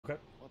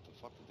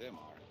them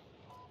are.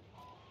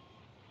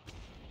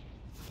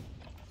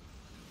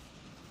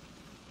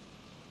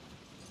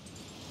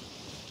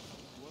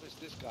 What is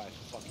this guy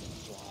fucking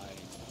flying?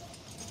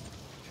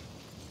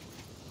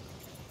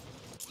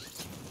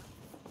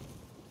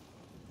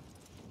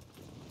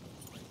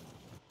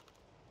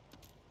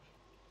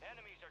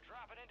 Enemies are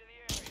dropping into the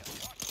area.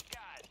 Watch the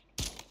skies.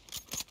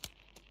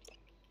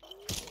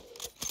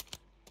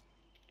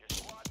 Your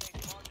squad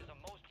mates marked as a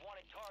most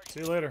wanted target. See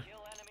you later.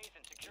 Kill enemies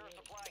and secure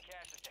supply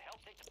caches to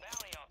help take the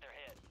bounty off their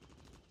head.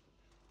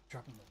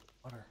 Drop him in the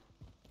water.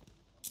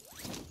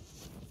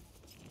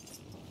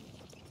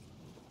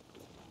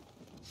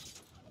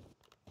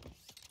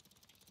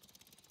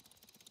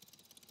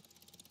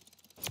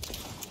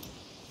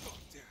 Oh,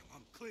 damn,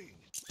 I'm clean.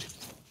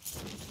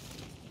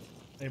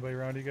 Anybody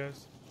around you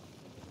guys?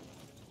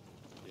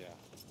 Yeah,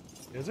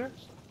 Is there?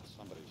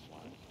 somebody's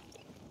flying.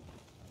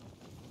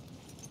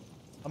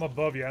 I'm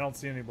above you. I don't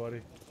see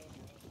anybody.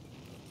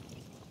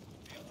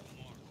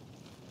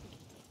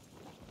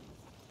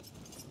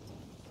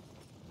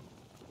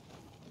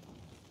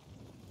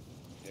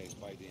 Yeah, he's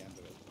by the end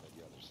of it, by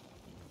the other side.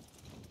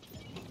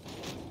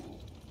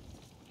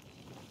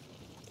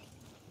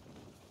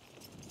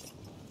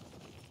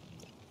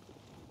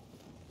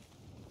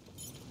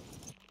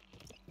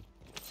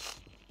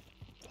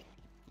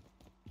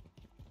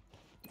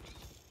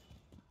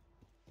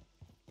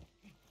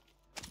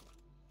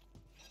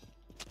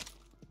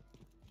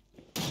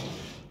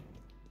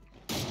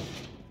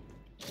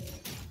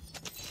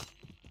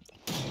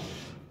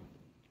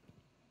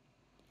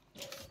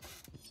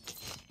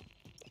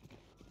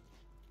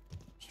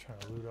 Just trying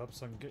to loot up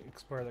so I can get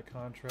expire that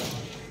contract.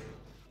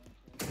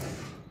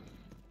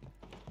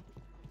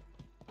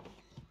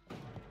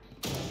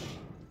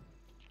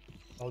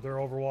 Oh, they're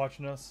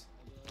overwatching us.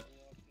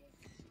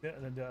 Yeah,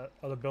 and then the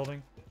other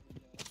building.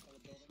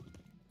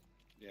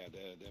 Yeah,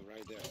 they're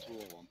right there, two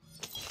of them.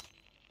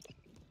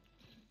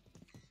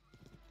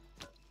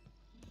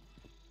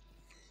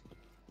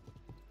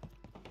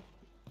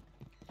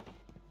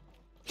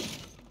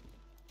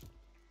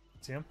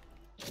 See him?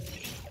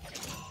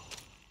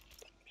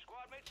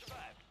 Squad mates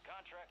survived.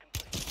 Contract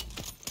complete.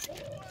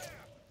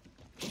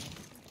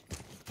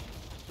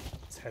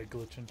 It's head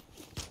glitching.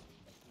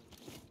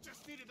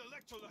 Just needed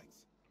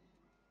electrolytes.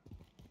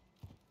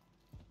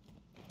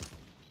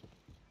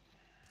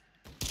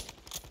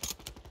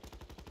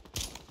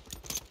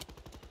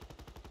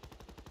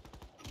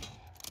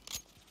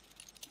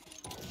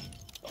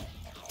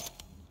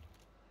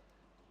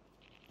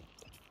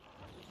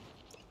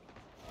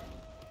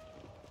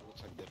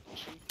 Looks like they're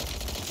pushing.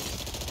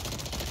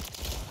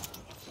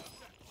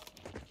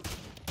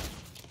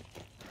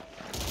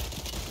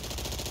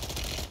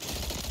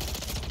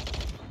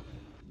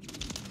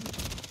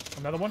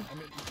 Another one?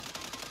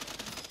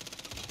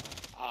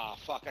 Ah,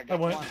 fuck, I I got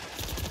went. one.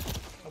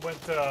 I went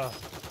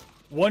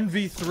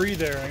 1v3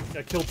 there and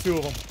I killed two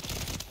of them.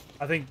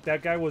 I think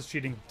that guy was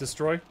cheating.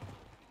 Destroy?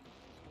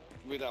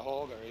 With a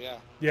holder, yeah.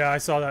 Yeah, I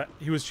saw that.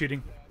 He was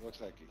cheating.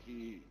 Looks like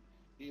he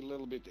a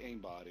little bit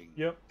aimbotting.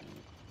 Yep.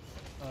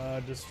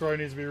 Destroy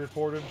needs to be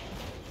reported.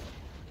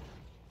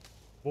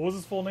 What was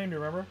his full name? Do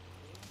you remember?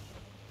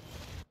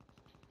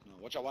 No,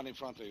 watch out, one in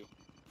front of you.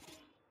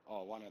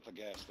 Oh, one at the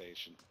gas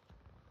station.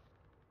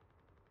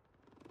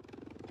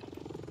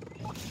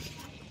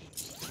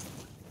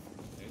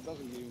 It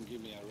doesn't even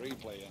give me a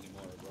replay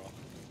anymore, bro.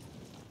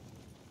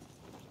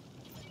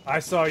 I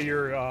saw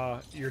your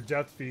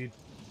death feed.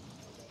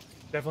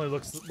 Definitely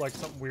looks like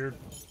something weird.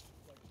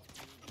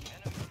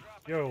 Enemies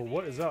dropping Yo, into the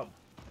what is area. up?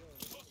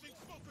 Tossing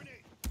smoke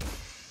grenade.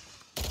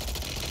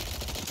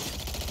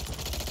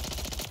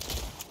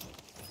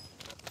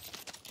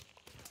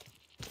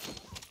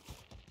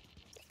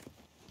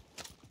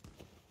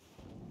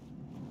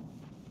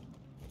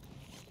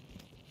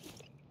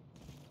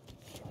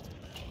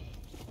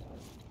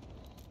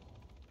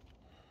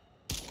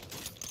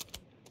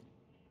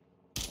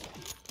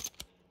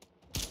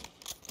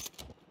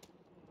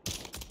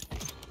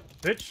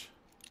 Bitch?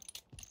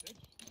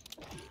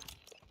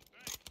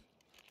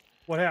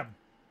 What happened?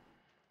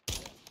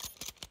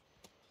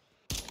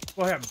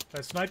 What happened? Did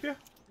I snipe you?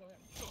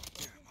 Oh,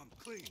 damn, I'm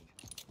clean.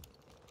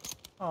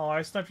 Oh,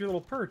 I sniped your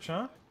little perch,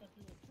 huh?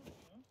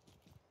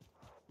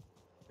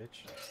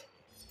 Bitch.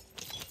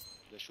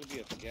 They should be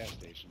at the gas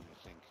station,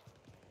 I think.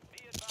 Be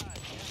advised,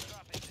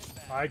 airdrop is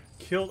inbound. I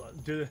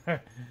killed... Dude,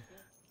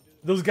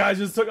 those guys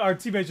just took... Our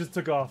teammate just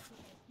took off.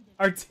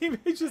 Our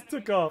teammate just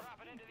took off.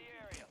 Dropping into the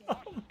area.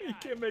 Oh, you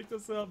can't make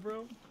this up,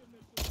 bro.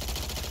 That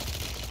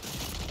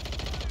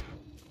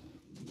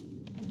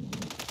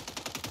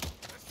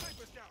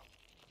sniper's down.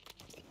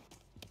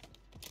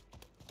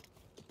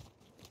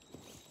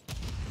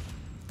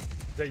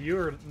 Is that you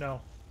or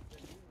no?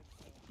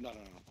 No.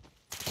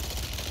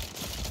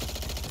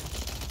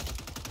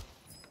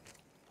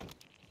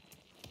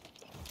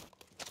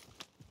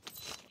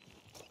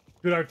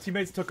 Dude, our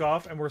teammates took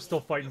off and we're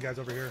still fighting guys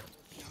over here.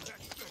 Now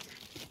that's better.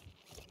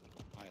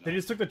 I know. They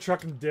just took the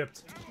truck and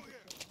dipped. Ammo here.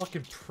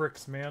 Fucking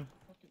pricks, man.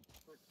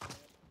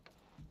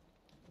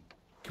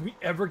 Can we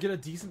ever get a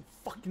decent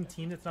fucking fucking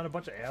team that's not a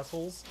bunch of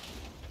assholes?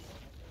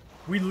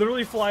 We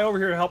literally fly over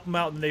here to help them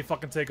out, and they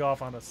fucking take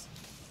off on us.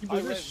 Can you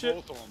I believe this rest shit?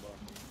 both of them, bro.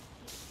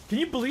 Can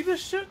you believe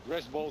this shit?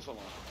 Rest both of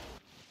them.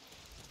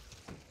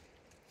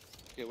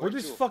 Okay, Where'd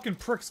these two? fucking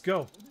pricks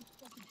go?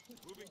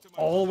 Moving to my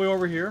All the way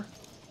over here?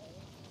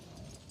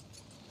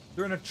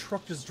 They're in a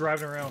truck just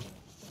driving around.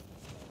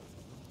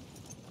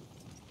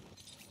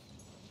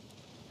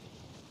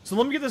 So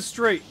let me get this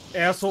straight,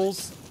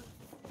 assholes.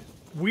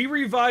 We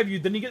revive you,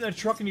 then you get in a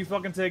truck and you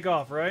fucking take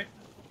off, right?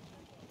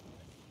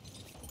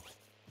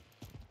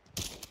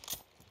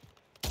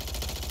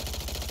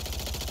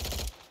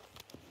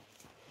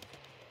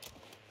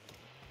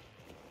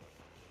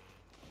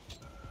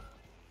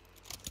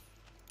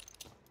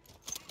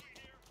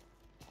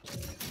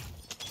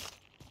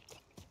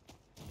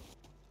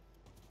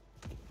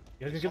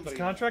 You guys gonna get this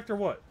contract or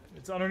what?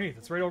 It's underneath.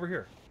 It's right over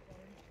here.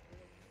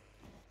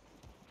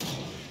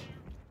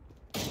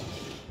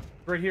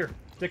 Right here.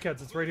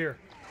 Dickheads, it's right here.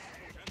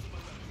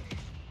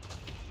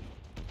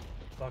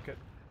 Fuck it.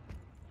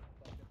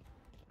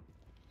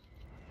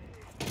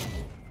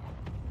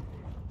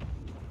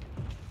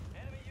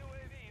 Enemy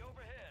UAV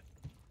overhead.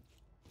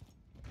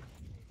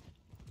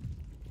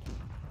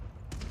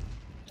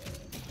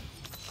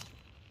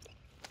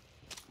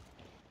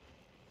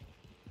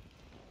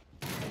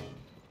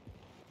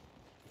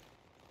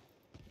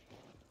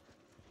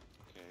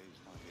 Okay, he's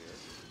not here.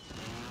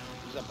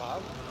 He's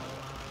above?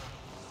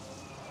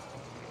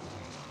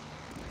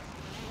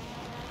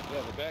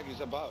 Yeah, the bag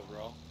is above,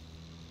 bro.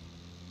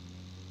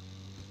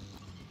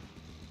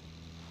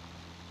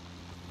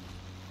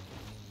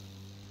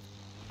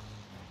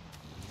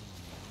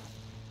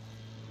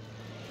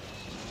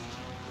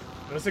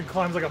 This thing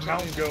climbs like a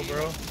mountain goat,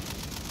 bro.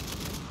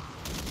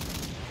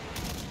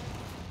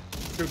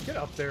 Dude, get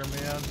up there,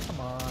 man. Come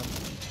on.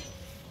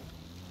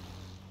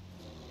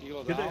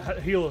 Helo Get down.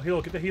 the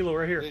helo, get the helo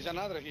right here. There's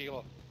another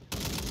helo.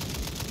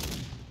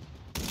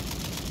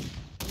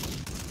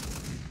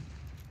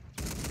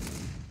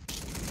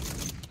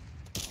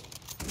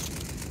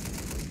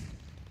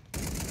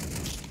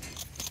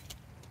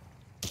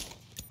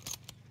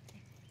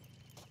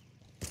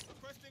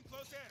 requesting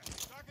close air.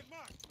 Target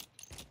marked.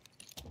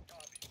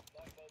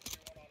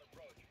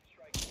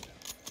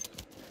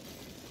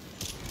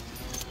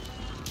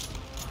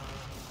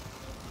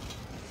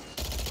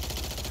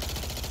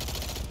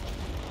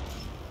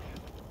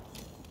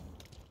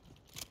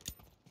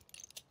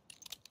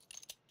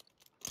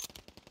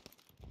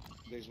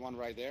 There's one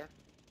right there.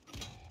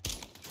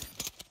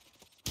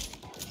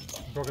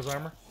 Broke his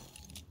armor.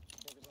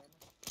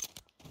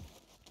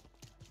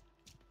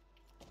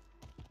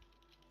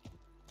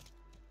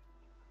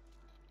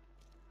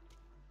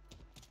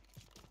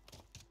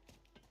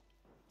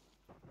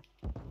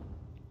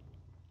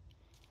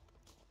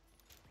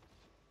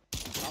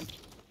 Jumped.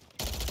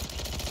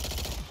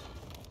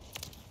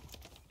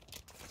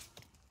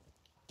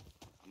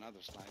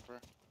 Another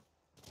sniper.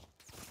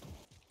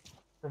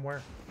 From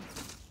where?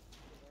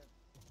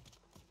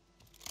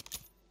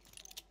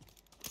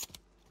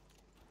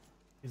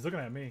 He's looking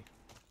at me.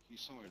 He's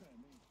somewhere.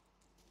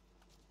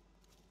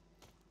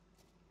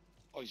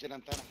 Oh, he's in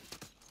antenna.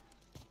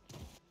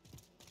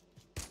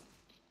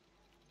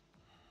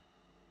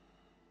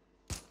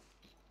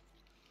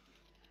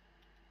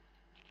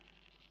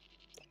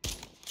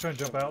 Trying to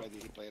jump out. Already,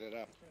 he played it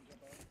up.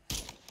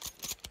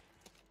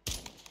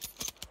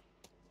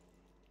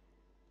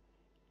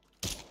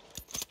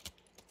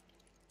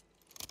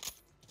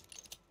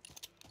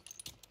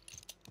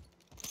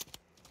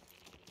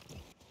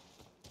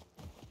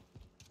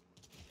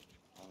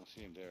 I don't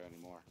see him there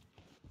anymore.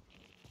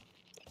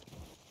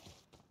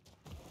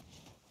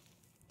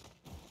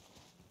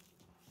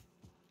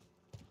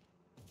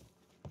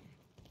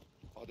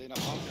 Oh, they're not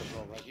bunker,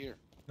 bro, right here.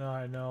 No,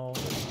 I know.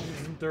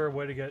 Isn't there a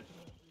way to get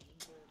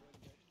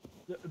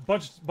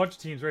bunch of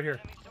teams right here?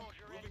 Enemy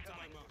soldier Moving to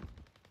my incoming. mark.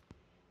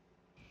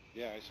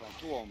 Yeah, I saw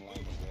two of them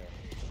landing there.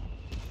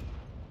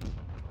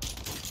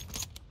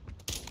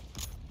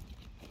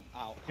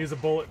 Ow. Here's a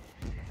bullet.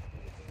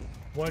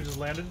 One just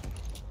landed.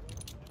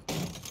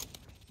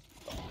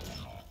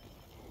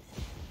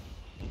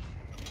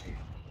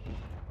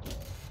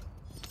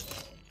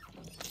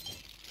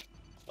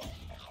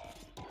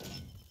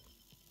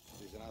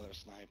 There's another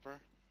sniper.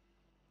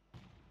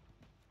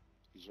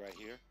 He's right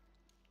here.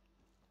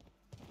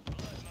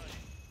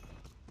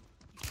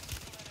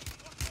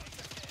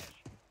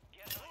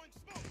 Throwing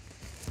smoke.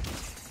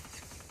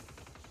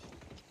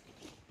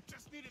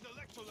 Just needed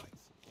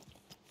electrolytes.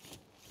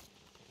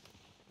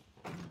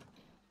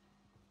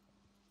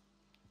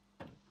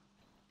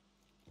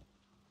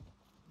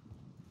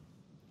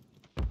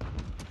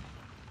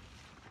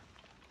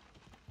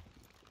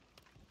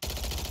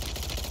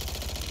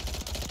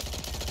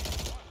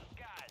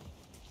 Guys,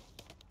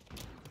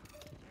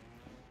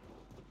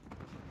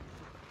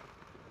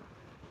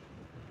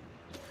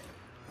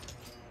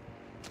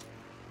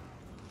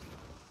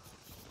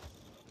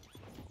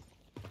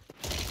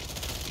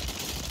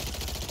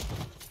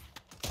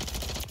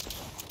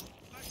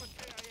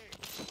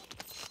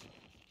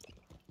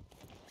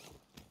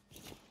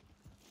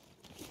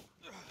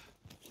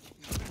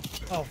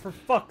 Oh, for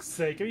fuck's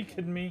sake, are you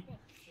kidding me?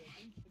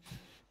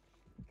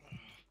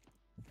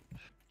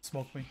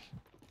 Smoke me.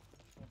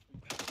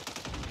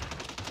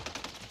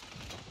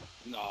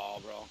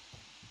 No, bro.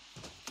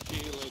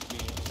 Kill it, me.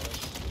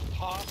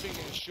 Popping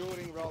and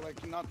shooting, bro,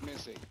 like not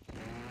missing.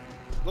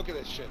 Look at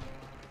this shit.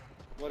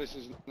 What is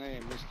his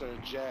name?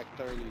 Mr. Jack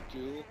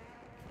 32.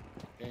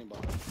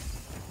 Aimbot.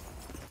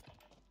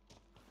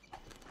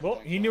 Well,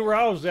 he knew where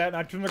I was at, and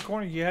I turned the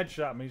corner, he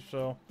headshot me,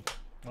 so...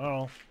 I don't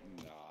know.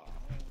 No.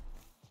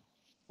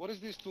 What is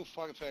these two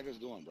faggots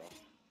doing, bro?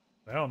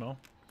 I don't know.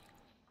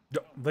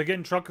 They get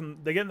in the truck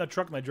and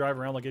they drive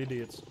around like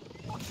idiots.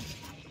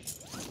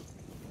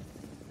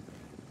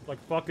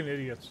 Like fucking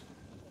idiots.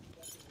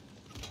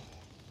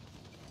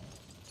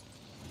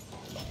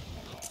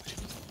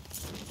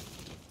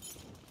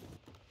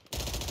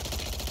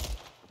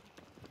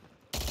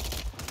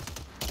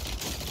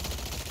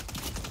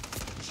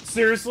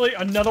 Seriously?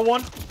 Another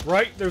one?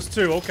 Right? There's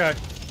two. Okay.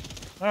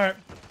 Alright.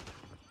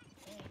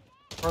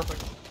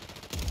 Perfect.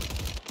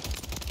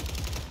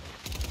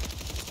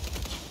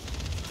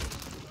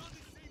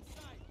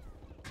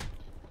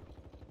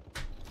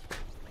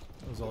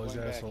 Those all these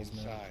assholes,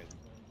 man.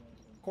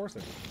 Of course they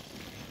do.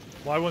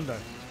 Why wouldn't they?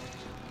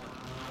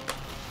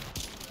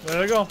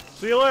 There you go.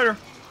 See you later.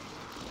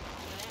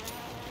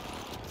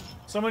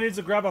 Someone needs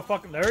to grab a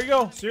fucking... There you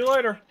go. See you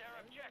later.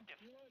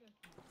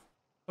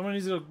 Someone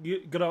needs to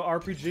get an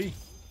RPG.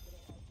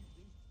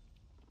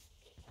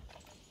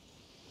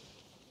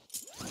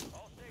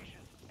 All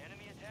stations,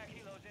 enemy attack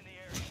helos in the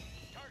area.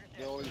 Target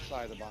They're all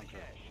inside the bunker.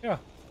 Yeah.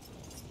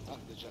 Ah,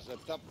 they just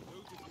stepped up.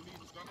 Loot is the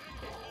means from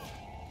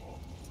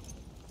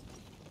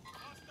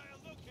hostile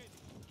located.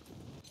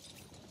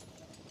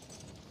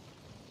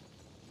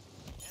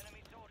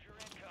 enemy soldier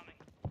incoming.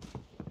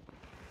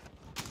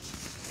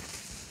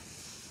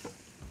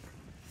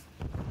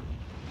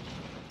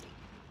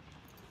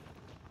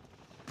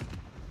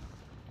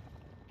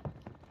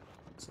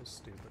 So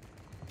stupid.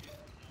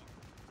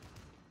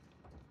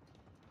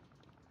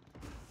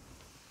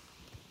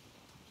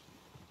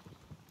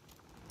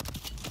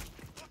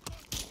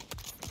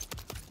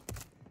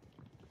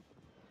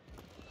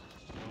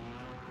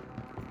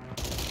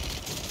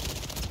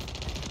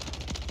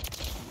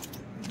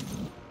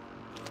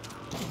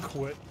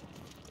 Quit.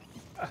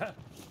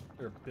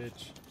 You're a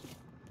bitch.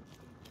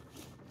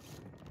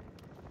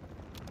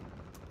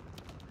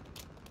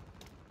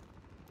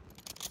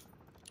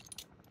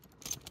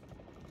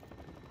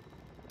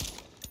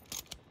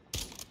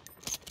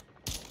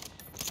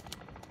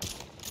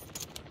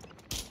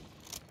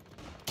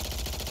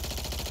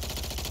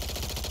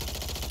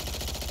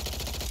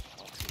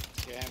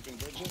 Camping,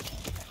 Bridget.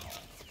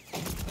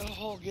 The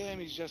whole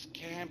game is just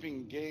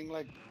camping, game.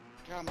 Like,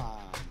 come on.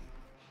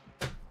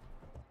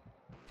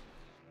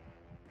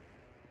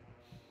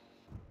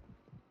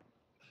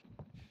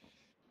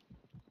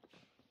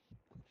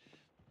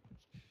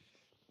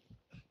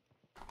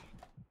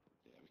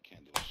 Yeah, we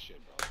can't do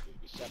shit, bro.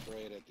 We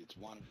separated. It's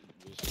 1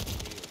 versus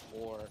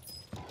 3 or 4.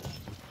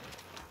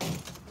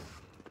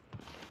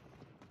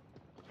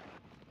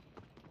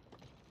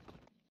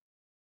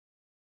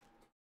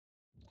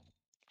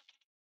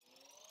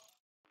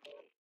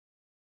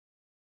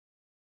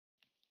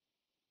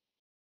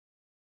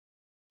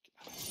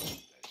 I don't know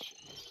that shit.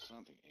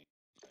 Something ain't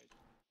right.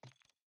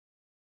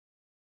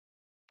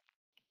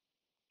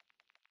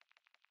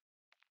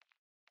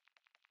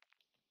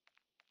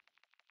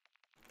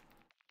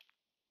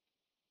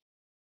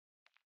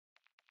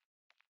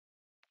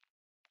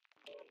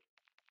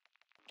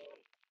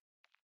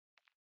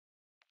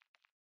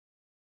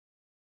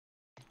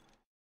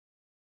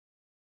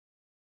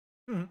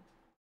 Hmm.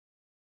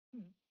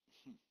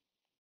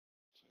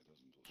 So it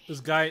doesn't do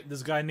shit.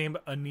 This guy named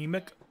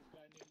Anemic.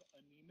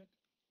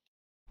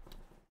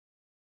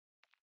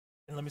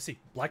 And let me see.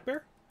 Black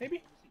Bear?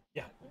 Maybe?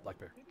 Yeah, Black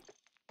Bear.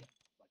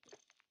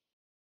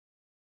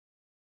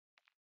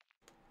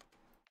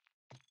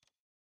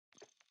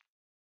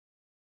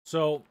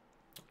 So,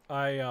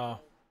 that's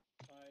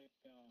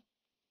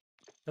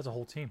a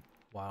whole team.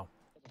 Wow.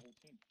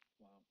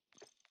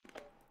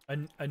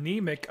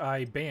 Anemic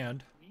I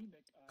banned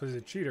because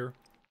he's a cheater.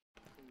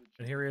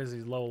 And here he is,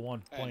 he's level 1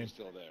 And playing. he's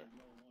still there.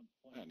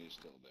 And he's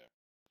still there.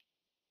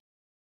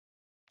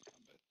 I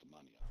bet the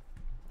money on.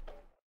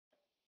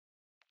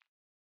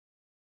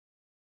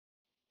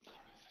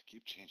 Alright, I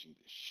keep changing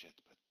this shit,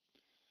 but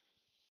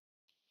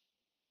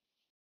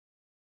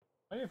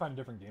I need to find a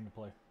different game to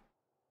play.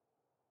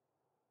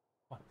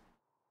 Come on.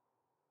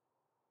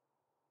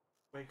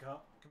 Wake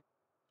up.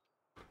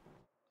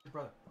 Your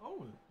brother.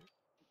 Oh.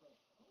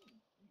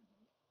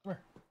 Come here.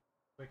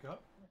 Wake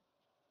up.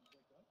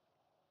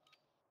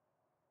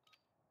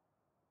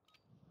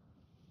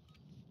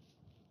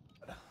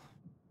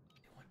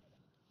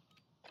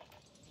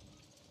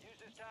 Use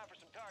this time for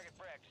some target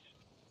practice.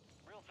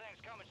 Real things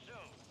coming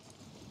soon.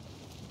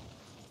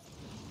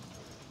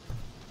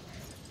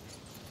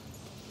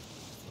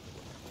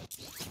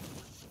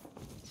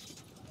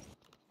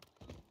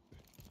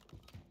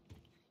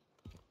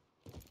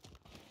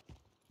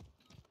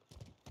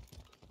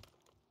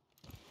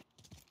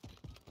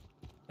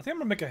 I think I'm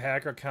gonna make a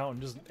hacker account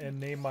and just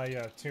name my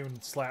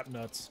tune Slap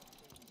Nuts.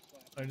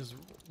 I just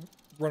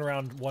run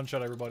around one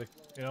shot everybody,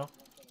 you know?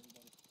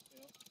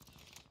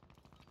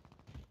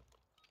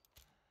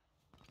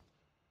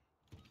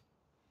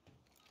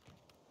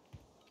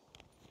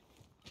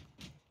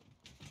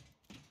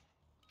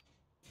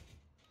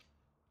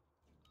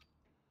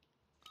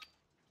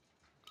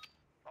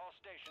 All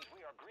stations,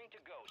 we are green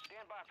to go.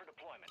 Stand by for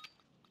deployment.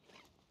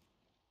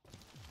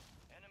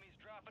 Enemies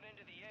dropping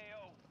into the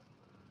AO.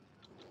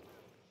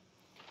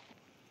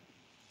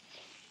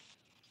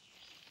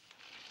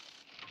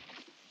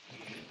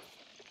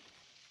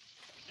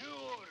 New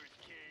orders,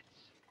 kids.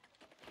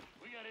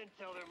 We got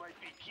intel there might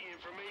be key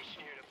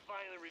information here to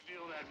finally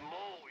reveal that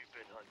mole we've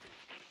been hunting.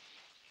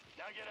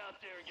 Now get out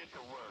there and get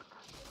to work.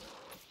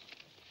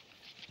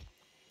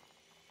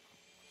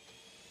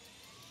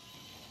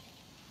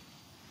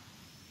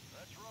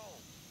 Let's roll.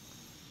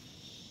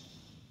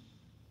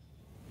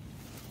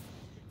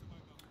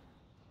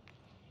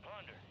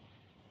 Ponder.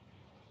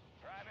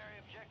 Primary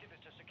objective is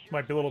to secure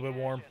Might be a little bit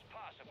warm. as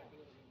possible.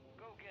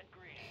 Go get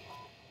greedy.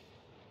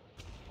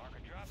 Mark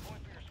a drop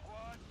point for your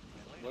squad.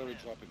 And lead Where are we them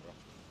in. dropping, bro?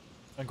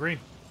 On green.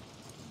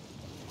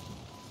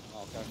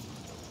 Oh, okay.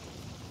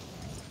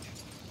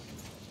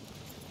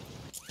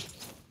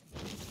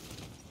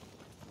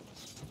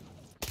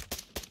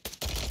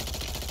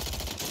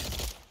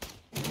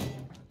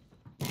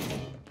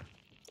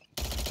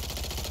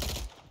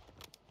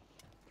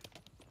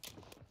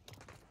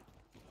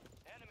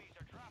 Enemies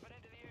are dropping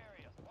into the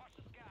area. Watch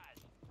the skies.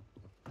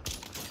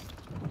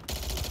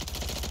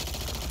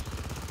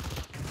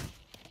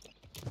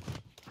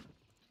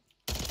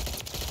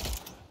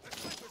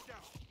 Let's snipe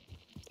down.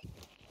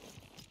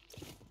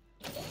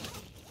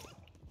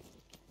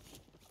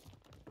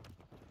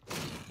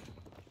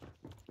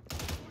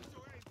 What's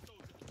your aim,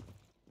 soldier?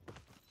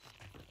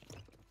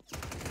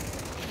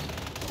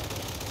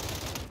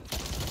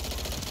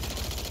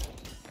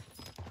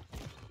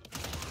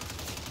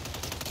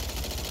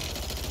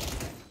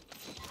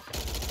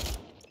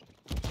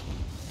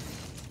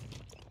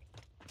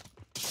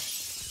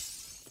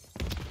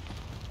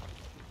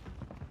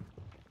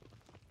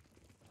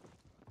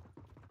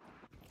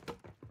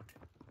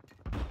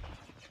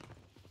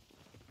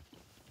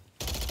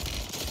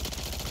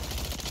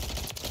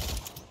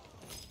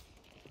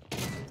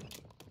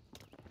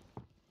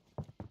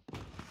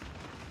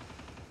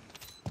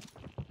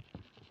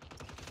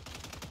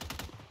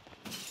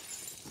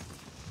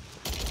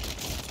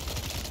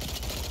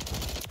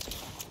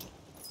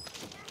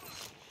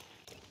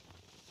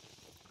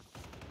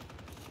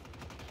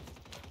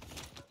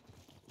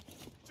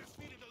 Just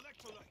needed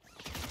electrolytes.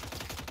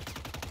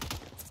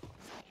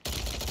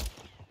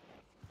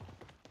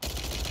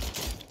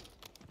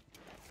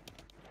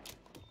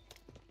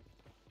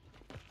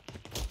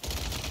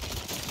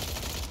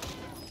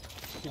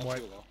 Team That's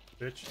white, you,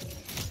 though. bitch.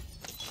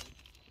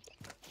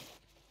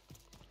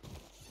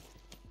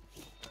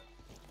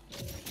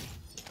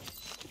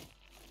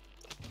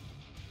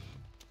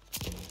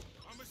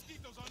 Our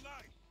mosquitoes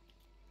online.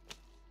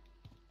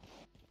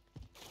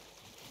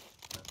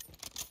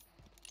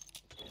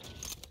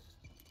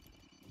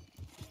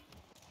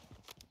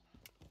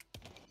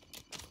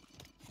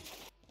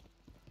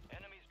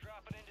 Enemies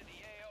dropping into the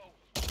AO.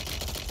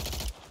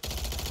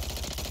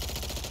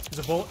 He's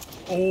a bullet.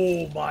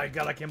 Oh my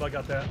god, I can't believe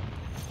I got that.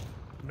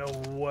 No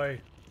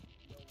way.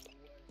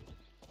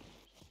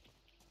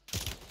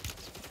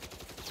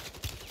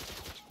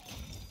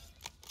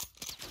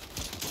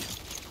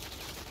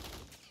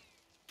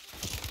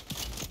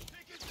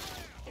 Taking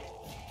fire.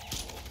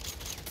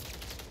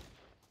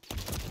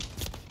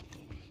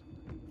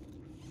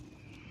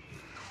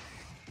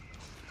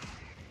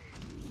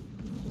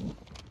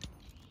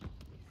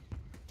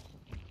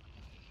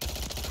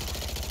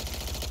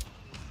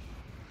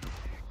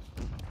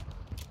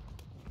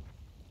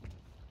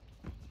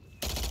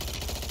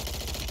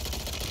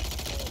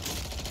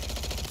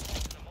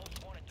 The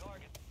most wanted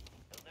target.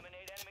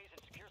 Eliminate enemies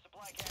and secure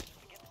supply caches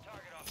to get the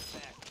target off the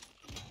back.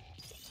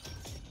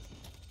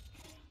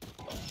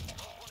 Most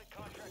wanted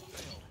contract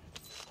failed.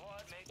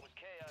 Squad mate was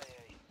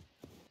KIA.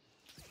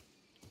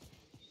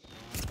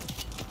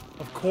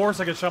 Of course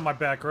I get shot in my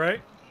back,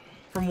 right?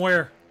 From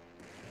where?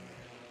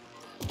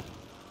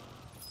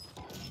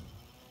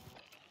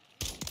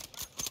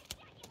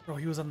 Bro,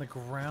 he was on the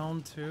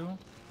ground too?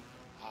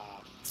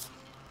 Ah,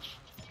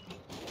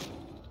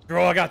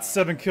 Bro, I got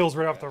 7 kills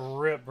right off the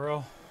rip, bro.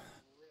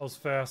 That was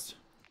fast.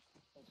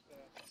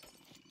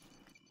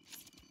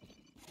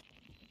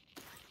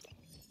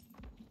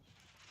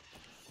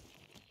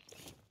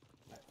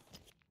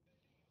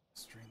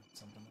 Stream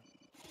something.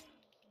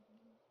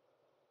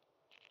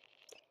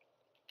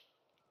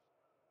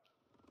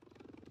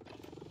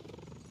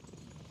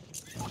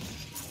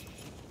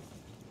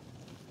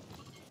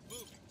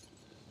 Moving.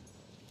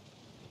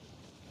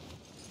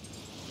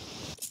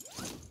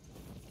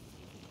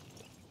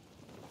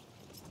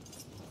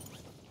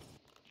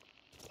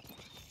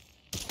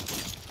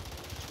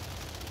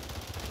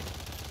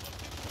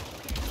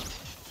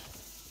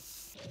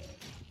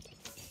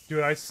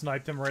 Dude, I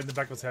sniped him right in the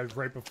back of his head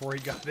right before he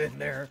got in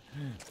there.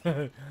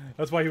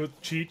 That's why he was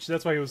Cheech.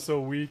 That's why he was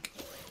so weak.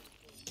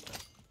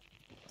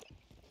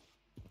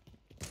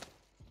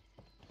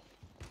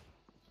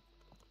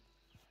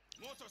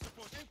 Mortar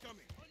support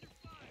incoming.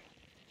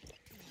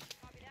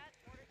 Copy that.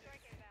 Mortar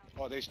strike inbound.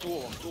 Oh, there's two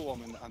of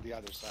them on the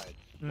other side.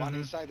 One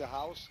inside the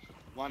house,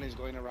 one is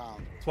going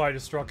around. That's why I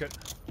just struck it.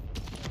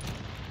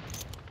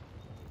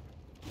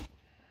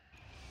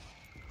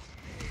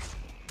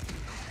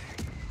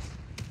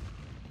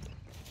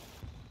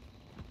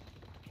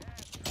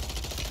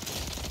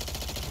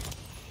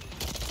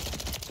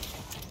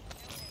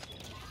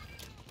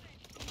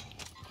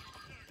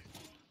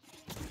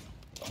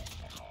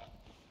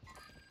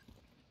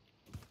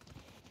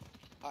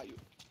 Ah, you.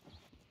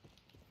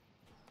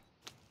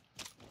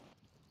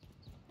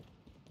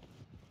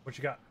 What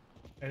you got?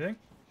 Anything?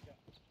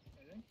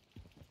 Yeah,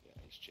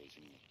 he's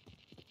chasing me.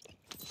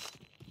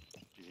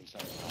 He's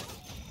inside the house.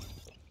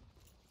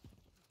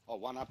 Oh,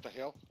 one up the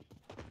hill.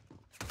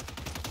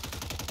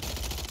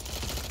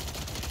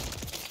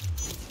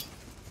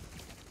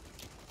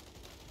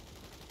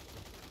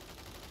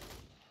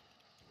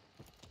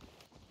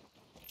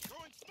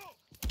 Throwing smoke.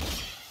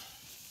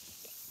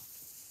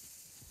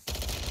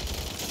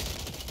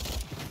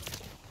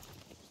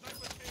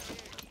 Sniper KIA.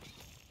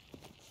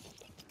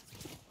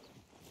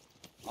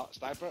 Oh,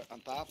 sniper on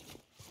top.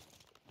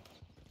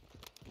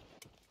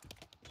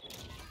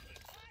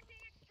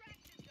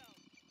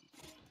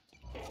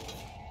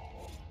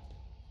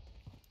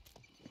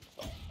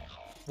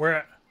 Where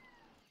at?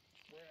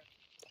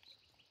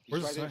 He's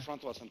Where's right the in sni-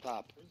 front of us on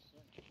top.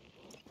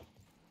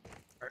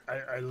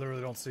 I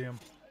literally don't see him.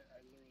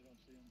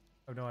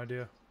 I have no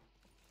idea.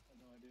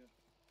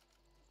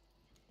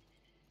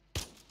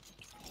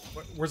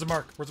 Where's the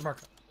mark? Where's the mark?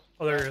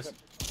 Oh, there he is.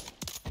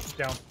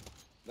 Down.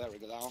 There we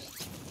go down.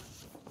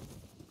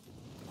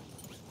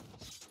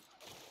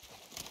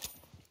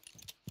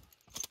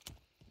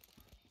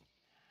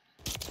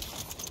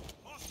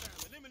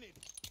 Hostile eliminated.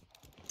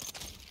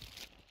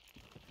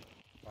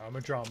 I'm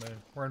a draw man.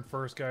 We're in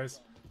first, guys.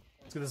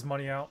 Let's get this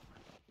money out.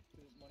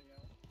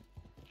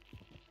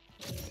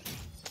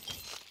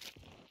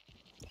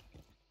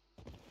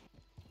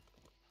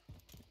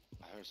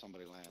 I heard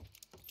somebody land.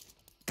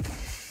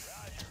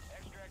 Roger.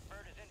 Extract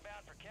bird is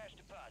inbound for cash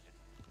deposit.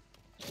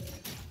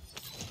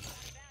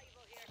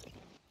 Valuable here.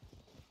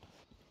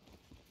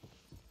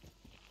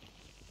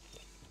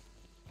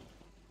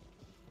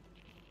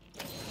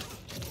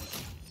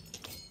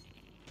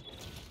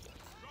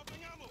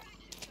 Dropping ammo.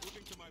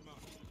 Moving to my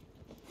mark.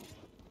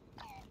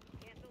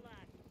 Cancel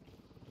that.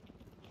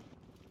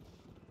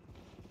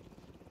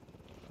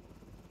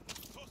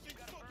 Tossing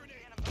Got a smoke bird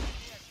grenade. cannon by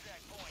the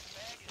extract point.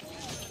 Bag is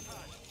set for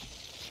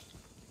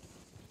deposit.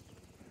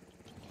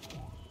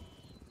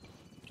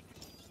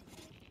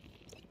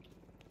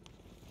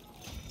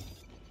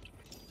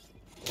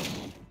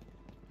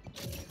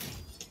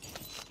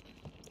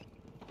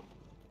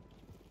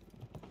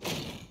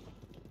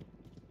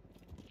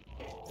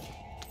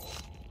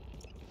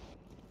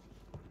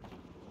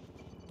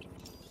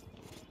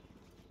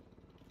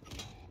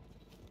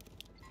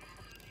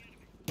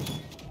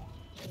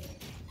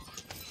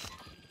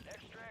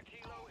 Extract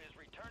helo is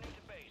returning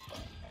to base.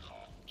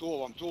 Two of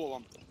them, two of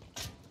them.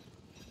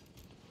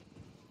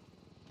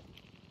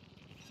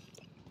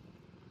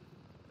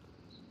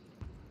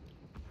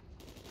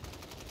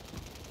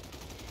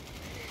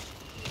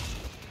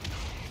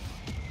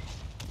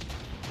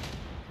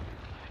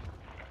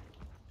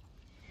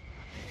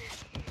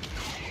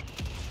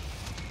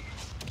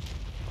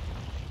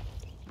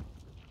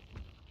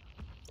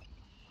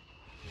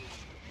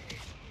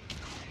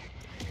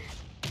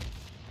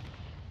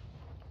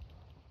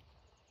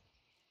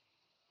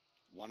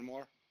 One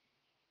more.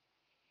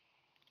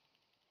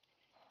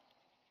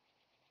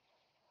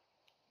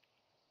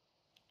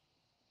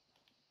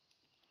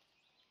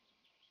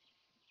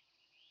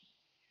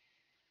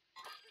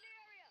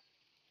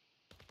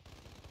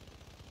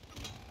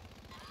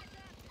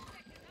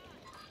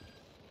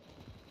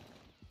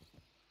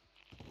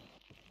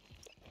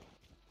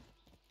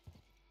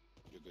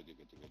 You're good, you're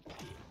good, you're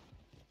good.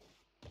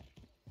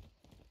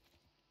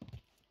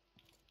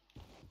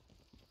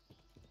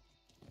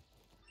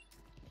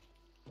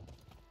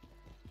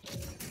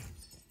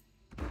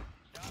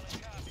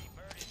 Solid copy.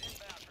 Bird is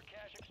inbound for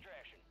cash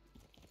extraction.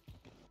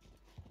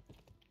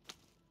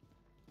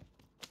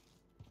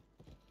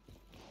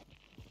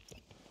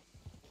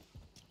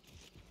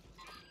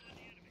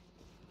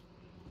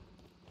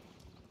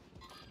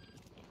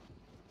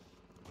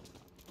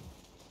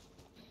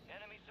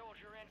 Enemy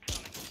soldier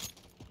incoming.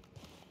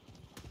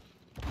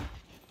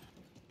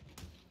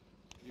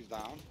 He's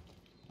down.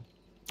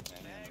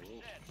 And Bag on the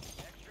roof.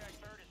 set.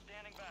 Extract bird is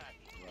standing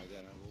by. Right there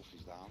on the roof,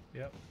 he's down.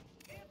 Yep.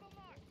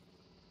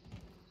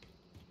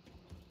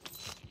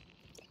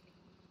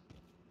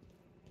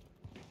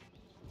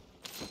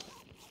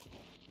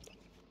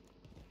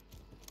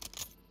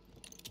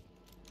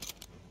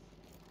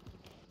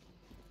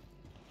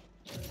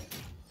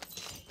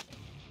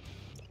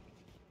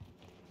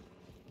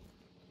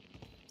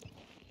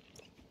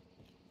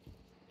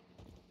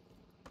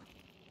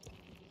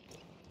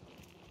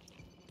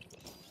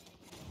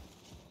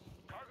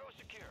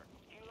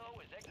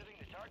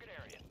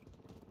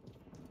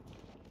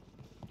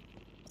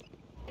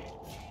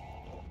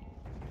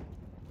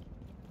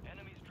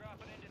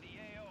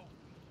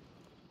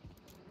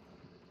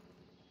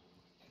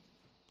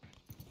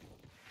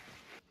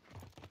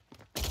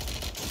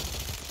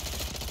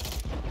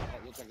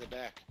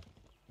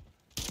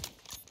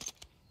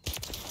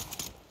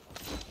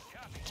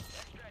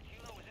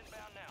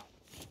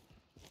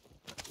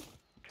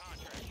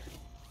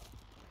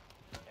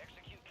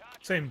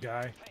 Same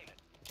guy.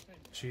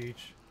 Cheech.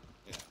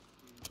 Yeah.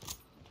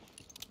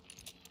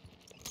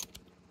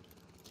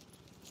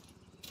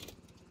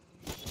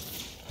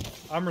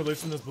 I'm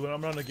releasing this balloon.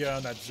 I'm gonna get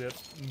on that zip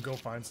and go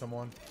find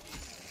someone.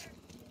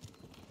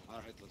 All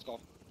right, let's go.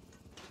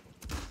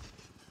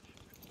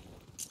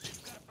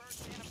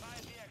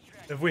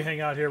 If we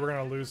hang out here, we're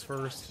gonna lose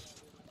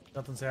first.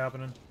 Nothing's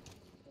happening.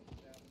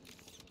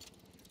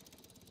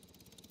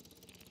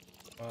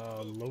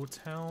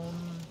 Lowtown.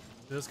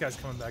 This guy's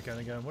coming back in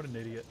again. What an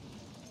idiot.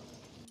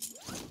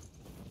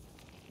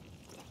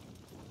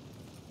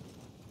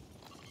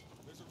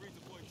 There's a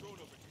redeployed drone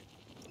over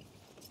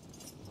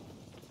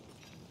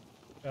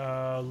here.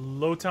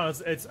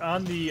 Lowtown. It's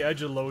on the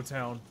edge of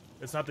Lowtown.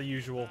 It's not the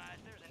usual.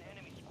 There's an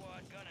enemy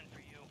squad gunning for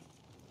you.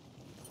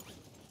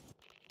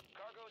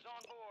 Cargo's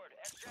on board.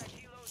 Extract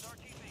kilos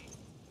RTB.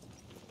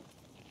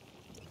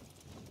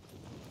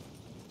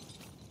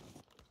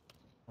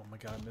 Oh my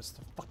god, I missed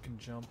the fucking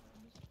jump.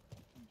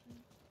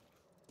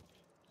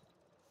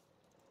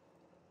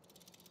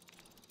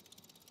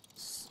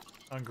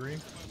 On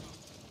green.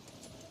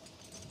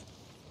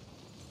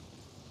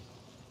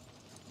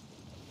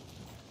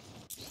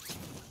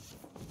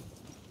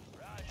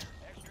 Roger.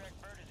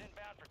 Extract bird is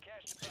inbound for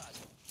cash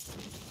deposit.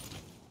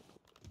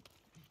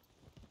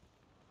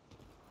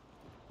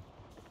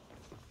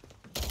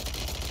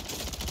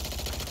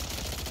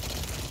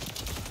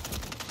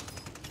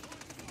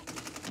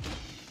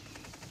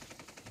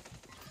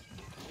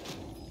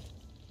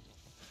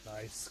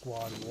 Nice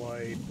squad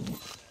wipe.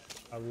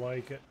 I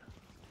like it.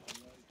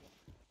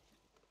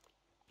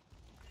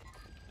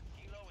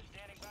 Kilo is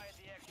standing by at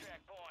the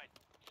extract point.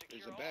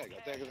 There's Secure a all bag. I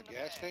cash think in it's the a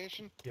gas bag.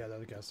 station. Yeah, that's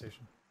the gas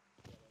station.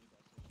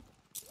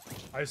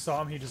 I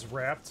saw him. He just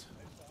wrapped.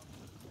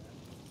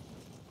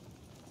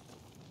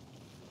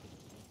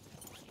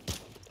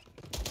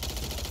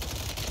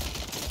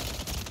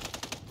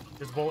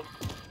 His bullet.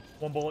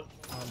 One bullet.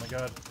 Oh my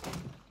god.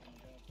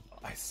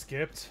 I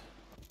skipped.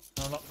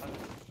 I don't know. I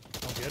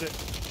don't get it.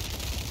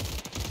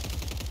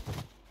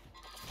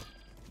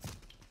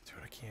 Dude,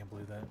 I can't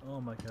believe that.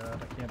 Oh my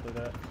god, I can't believe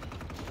that.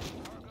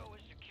 Cargo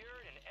is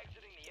secured and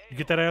exiting the You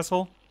get that,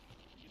 asshole?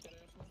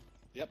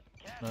 Yep,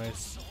 Cash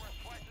Nice. is worth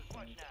twice as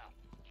much now.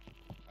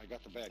 I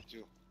got the bag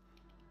too.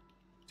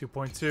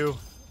 2.2.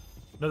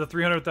 Another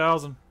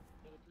 300,000.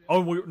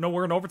 Oh, no,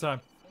 we're in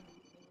overtime.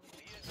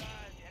 Be advised,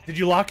 enemy Did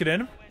you lock it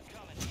in? incoming.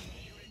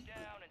 Shoot it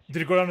down and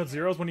Did it go down to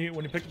zeros when you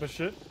picked up his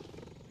shit?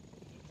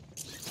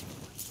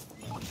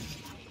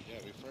 Yeah,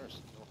 we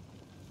first. Go.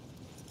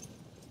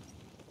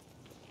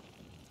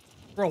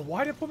 Bro,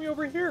 why did it put me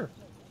over here?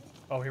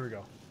 Oh, here we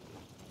go.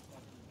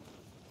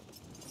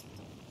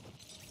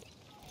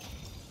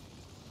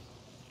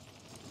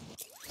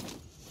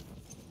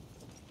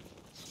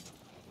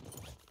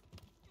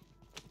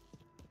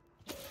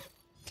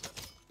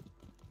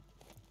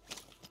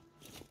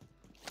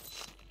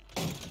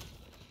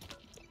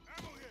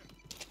 Ammo here.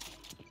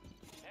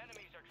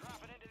 Enemies are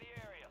dropping into the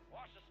area.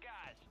 Watch the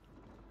skies.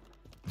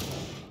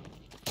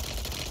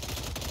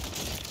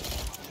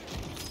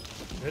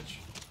 Bitch.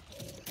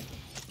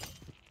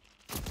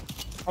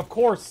 Of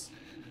course.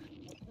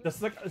 The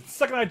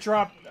second I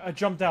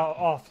jumped out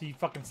off, he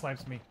fucking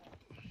snipes me.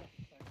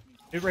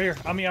 He's right here.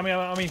 I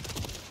mean.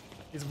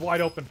 He's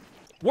wide open.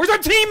 Where's our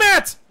team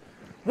at?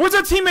 Where's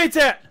our teammates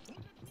at?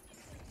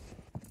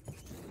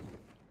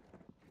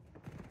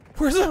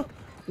 Where's the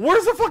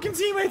fucking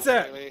teammates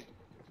at? Really?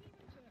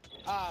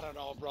 I don't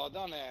know, bro.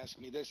 Don't ask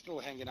me. They're still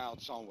hanging out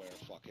somewhere.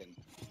 Fucking.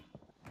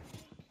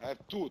 I have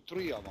 2,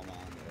 3 of them on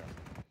there.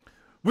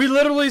 We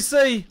literally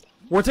say,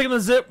 we're taking the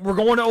zip, we're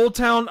going to Old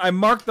Town, I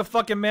marked the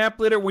fucking map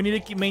leader, we need to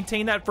keep,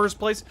 maintain that first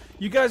place.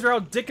 You guys are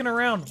out dicking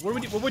around. What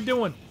are we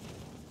doing?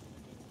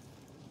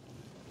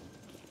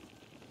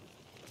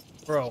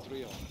 Bro,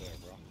 3 of them there,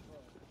 bro.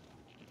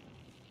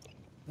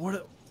 what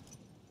a...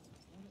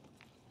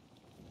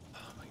 Oh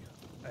my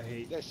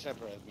god. They're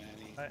separate,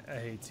 Manny. I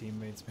hate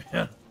teammates,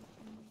 man.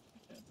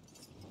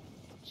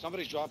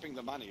 Somebody's dropping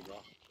the money, bro.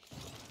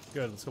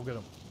 Good, let's go get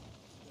him.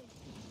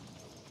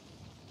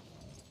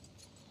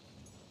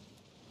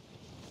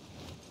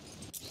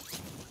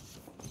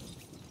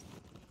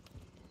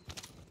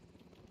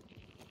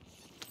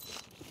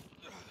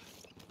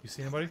 You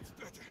see anybody?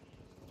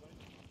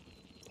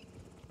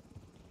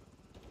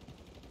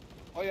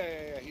 Oh,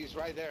 yeah. He's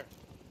right there.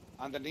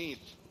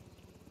 Underneath.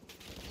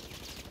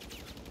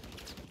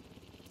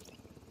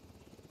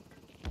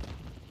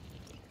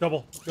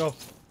 Double, go.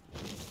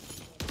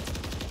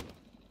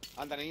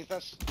 Underneath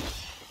us.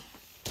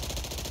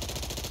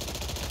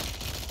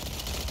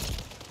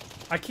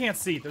 I can't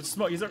see. There's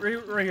smoke. He's right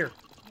here.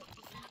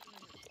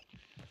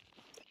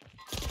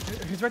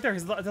 He's right there.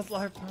 That's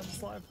live.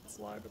 It's live. It's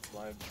live. It's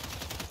live.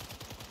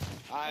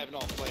 I have no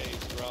place,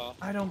 bro.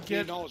 I don't He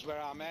get. knows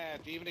where I'm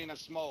at, even in the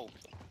smoke.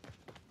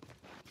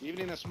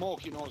 Even in the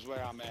smoke, he knows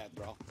where I'm at,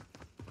 bro.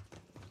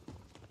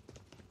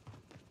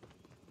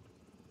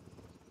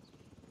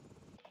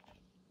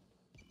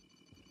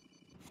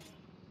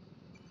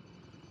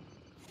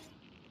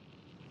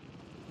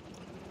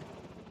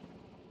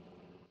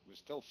 We're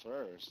still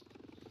first.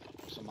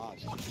 some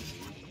mods.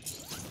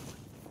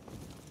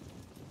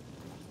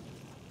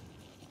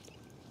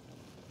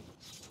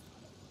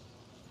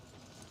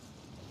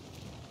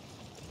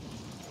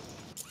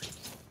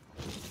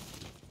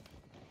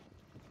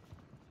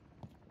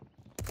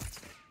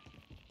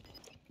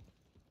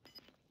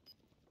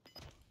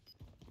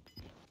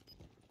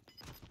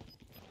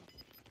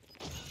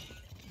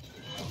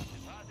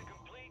 Deposit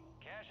complete.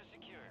 Cash is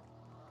secured.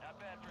 Not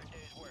bad for a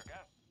day's work,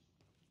 huh?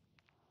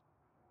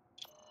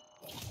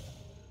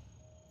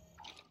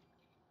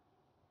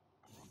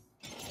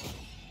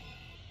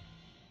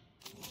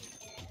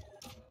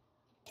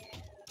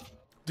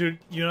 Dude,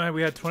 you know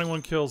we had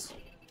 21 kills.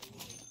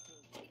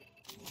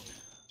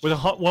 With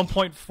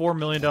 $1.4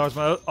 million.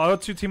 My other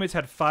two teammates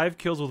had 5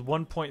 kills with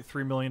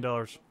 $1.3 million.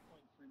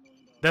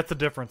 That's the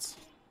difference.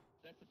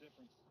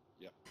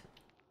 Yep.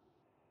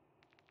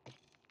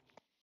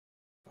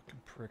 Fucking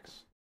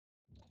pricks.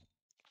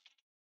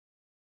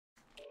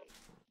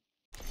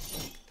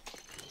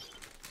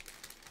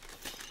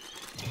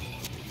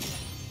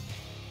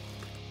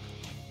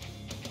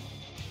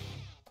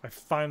 I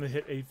finally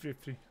hit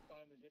 850.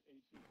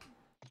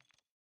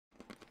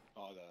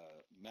 Oh,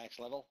 the max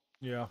level?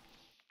 Yeah.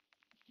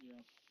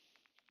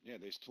 Yeah,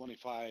 there's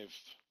 25%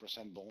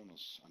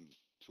 bonus on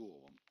 2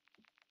 of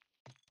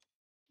them.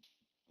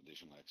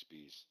 Additional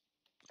XPs.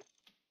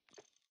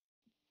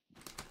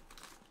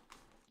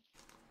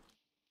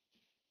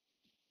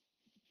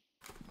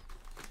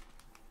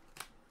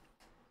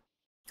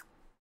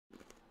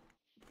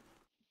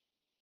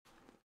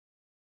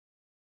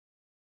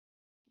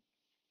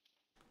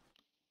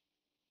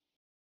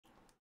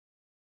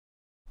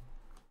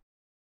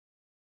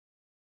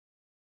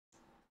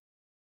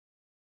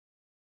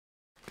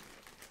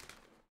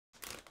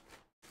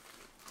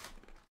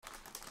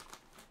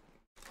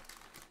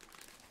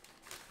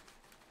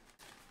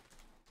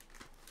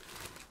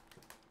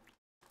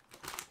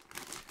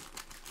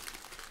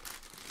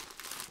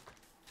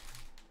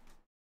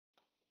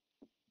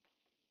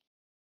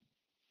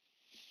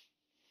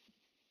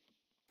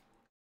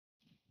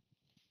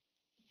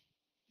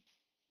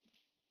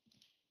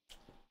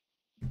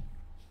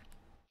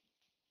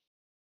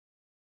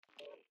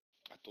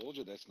 I told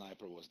you that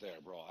sniper was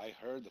there, bro. I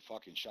heard the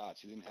fucking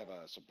shots. He didn't have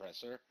a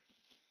suppressor.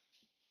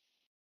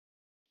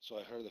 So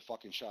I heard the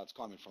fucking shots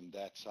coming from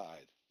that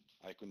side.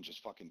 I couldn't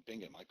just fucking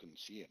ping him. I couldn't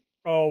see him.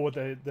 Oh, with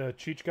the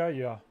Cheech guy,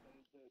 yeah.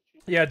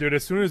 Yeah, dude.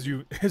 As soon as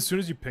you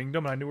pinged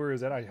him, and I knew where he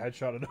was at. I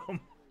headshotted him.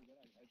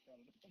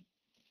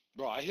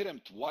 Bro, I hit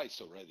him twice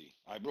already.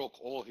 I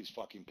broke all his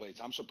fucking plates.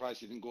 I'm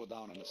surprised he didn't go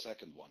down on the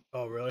second one.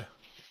 Oh, really?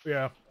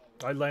 Yeah,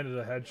 I landed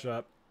a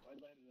headshot.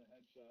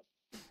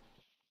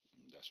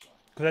 That's why.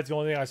 Cause that's the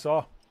only thing I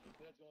saw.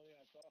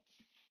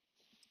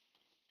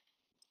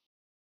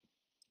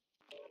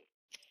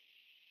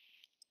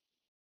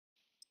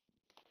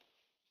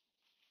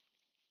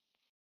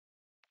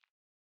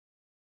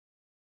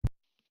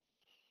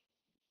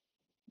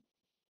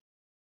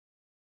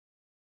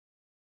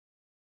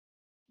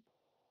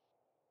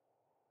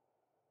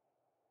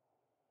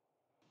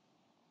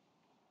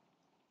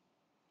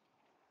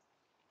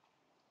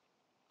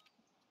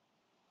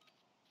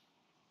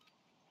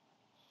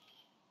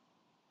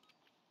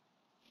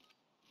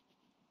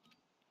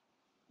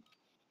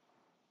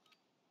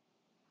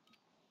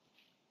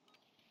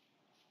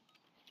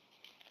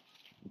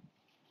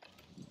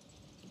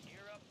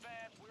 Gear up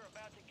fast. We're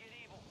about to get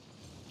evil.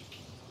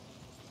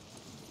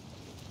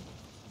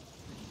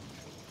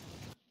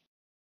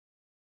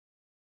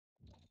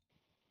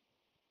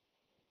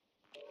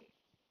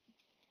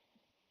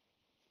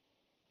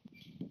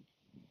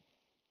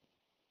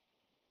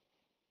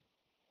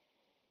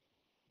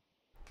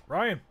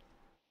 Ryan,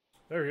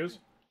 there he is.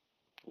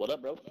 What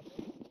up, bro?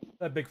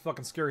 That big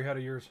fucking scary head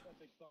of yours.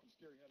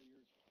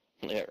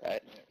 Yeah,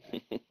 right.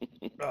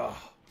 Ugh.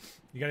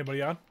 You got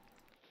anybody on?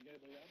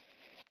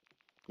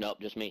 Nope,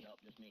 just me.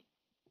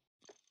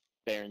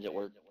 Baron's at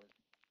work.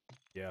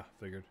 Yeah,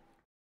 figured.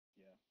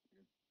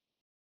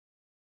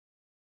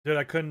 Dude,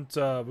 I couldn't.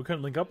 We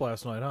couldn't link up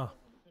last night, huh?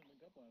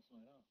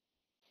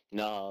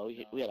 No,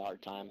 we had a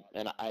hard time,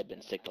 and I had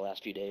been sick the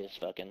last few days,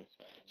 fucking,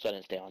 so I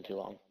didn't stay on too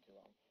long.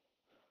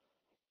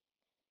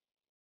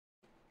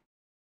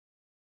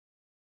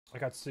 I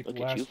got sick Look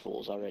last. at you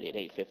fools already at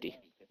 850.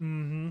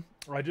 Mm-hmm.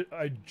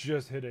 I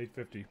just hit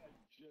 850.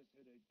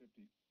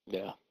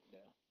 Yeah.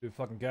 Dude,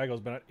 fucking Gago's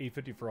been at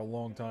 850 for a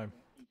long time.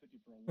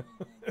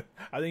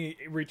 I think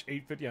he reached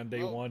 850 on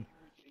day Oh. 1.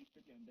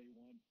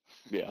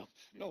 Yeah.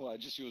 No, I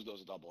just used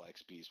those double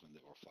XPs when they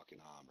were fucking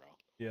on, bro.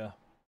 Yeah.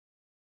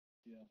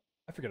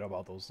 I forget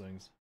about those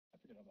things.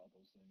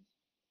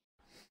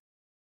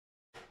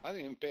 I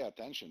didn't even pay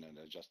attention, and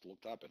I just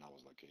looked up, and I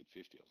was like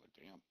 850. I was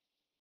like, damn.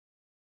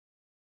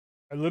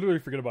 I literally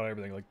forget about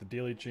everything, like the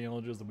daily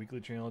challenges, the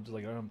weekly challenges.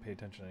 Like I don't pay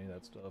attention to any of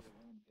that stuff.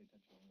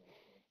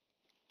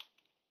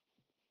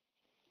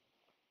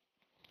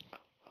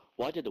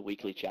 Well, I did the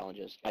weekly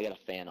challenges. I got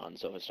a fan on,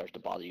 so if it starts to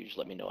bother you, just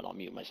let me know and I'll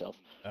mute myself.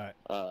 All right.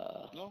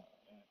 No?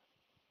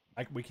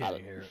 We can't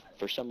even hear it.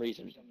 For some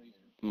reason,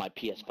 my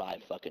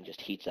PS5 fucking just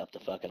heats up the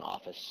fucking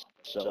office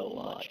so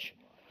much.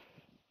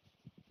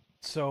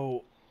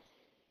 So,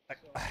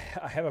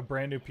 I have a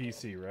brand new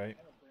PC, right?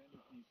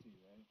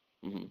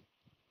 Hmm.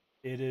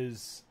 It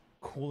is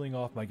cooling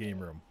off my game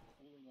room.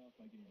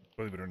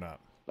 Believe it or not.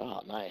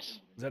 Oh, nice.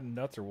 Is that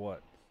nuts or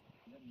what?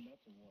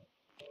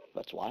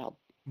 That's wild.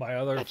 My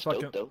other That's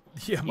fucking dope, though.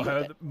 yeah, You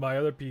got my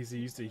other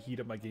PC used to heat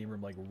up my game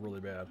room like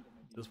really bad.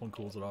 This one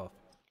cools it off.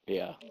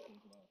 Yeah.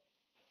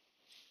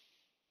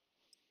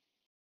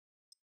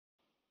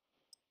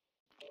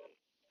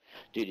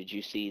 Dude, did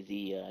you see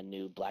the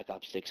new Black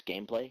Ops 6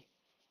 gameplay?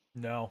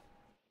 No.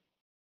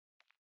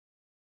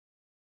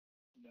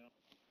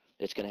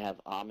 It's gonna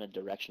have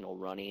omnidirectional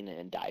running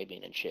and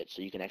diving and shit,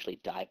 so you can actually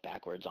dive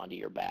backwards onto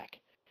your back.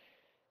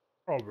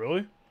 Oh, really?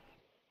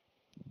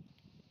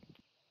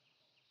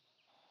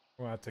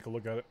 I'm gonna have to take a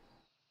look at it.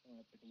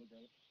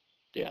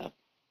 Yeah.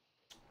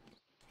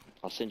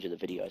 I'll send you the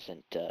video I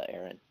sent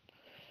Aaron.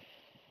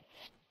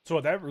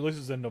 So that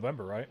releases in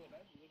November, right?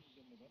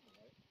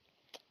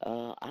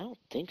 I don't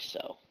think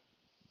so.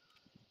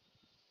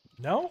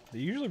 No? It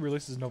usually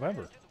releases in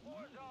November. To the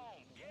war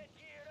zone. Get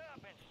geared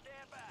up and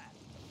stand by.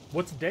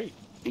 What's the date?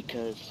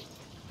 Because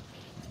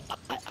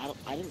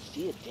I didn't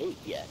see a date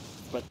yet,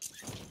 but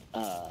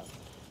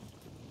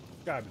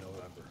Gotta be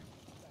November.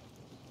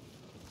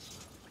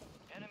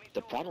 Enemy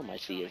the problem I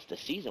see is the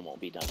season won't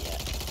be done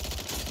yet.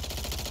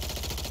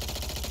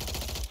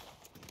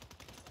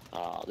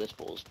 Oh, this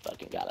fool's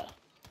fucking got a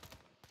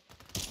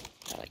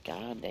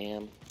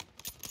goddamn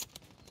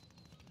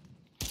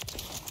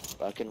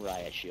fucking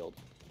riot shield.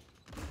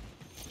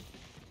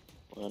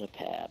 What a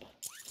pab.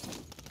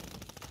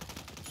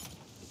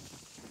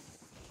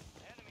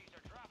 Enemies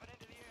are dropping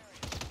into the area.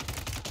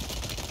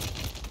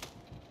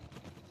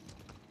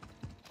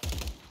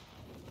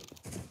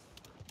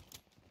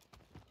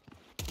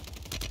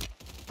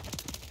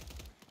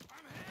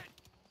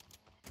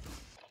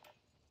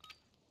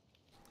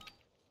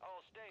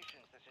 All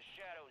stations, this is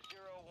Shadow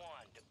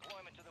 01.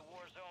 Deployment to the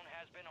war zone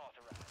has been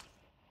authorized.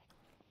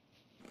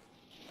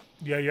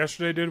 Yeah,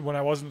 yesterday, dude, when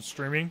I wasn't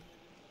streaming,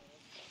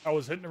 I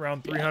was hitting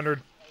around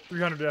 300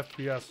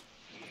 FPS.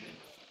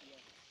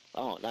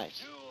 Oh,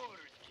 nice. New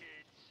orders,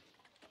 kids.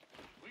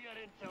 We got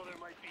intel there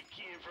might be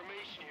key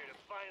information here to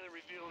finally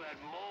reveal that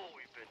mole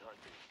we've been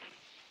hunting.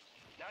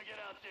 Now get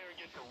out there and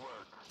get to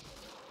work.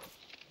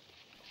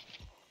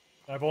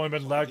 I've only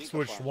been lag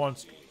switched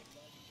once.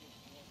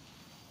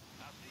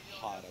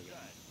 Hot again.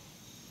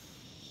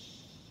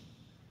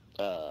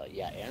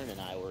 Yeah, Aaron and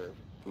I were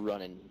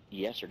running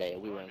yesterday.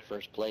 We were in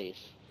first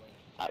place.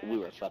 We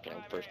were fucking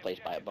in first place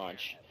by a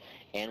bunch,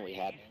 and we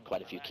had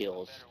quite a few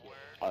kills.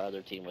 Our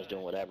other team was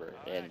doing whatever,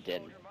 and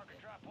then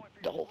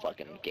the whole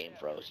fucking game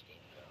froze.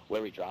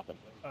 Where are we dropping?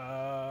 Most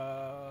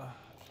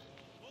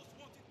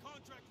wanted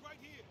contract right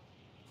here.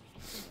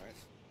 Alright.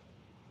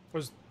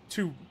 There's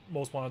 2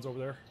 most wanteds over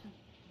there.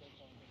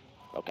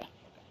 Okay.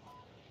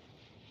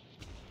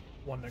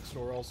 One next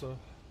door also.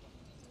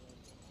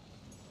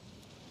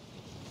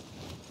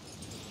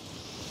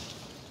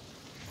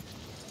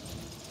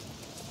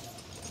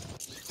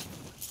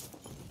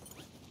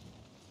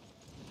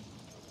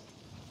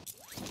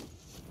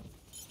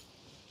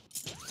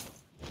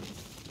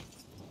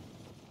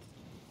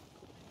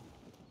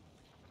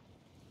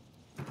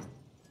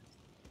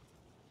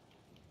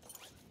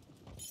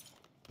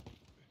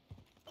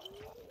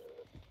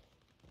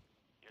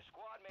 Your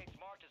squad mates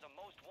marked as a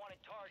most wanted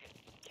target.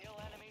 Kill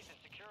enemies and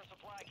secure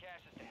supply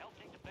caches to help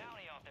take the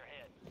bounty off their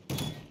head.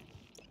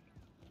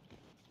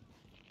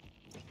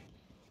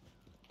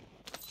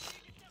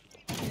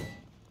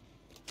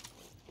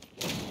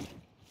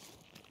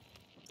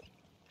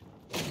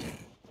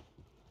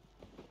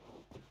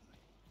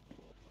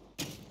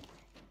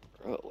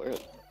 Bro, where are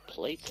the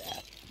plates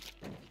at?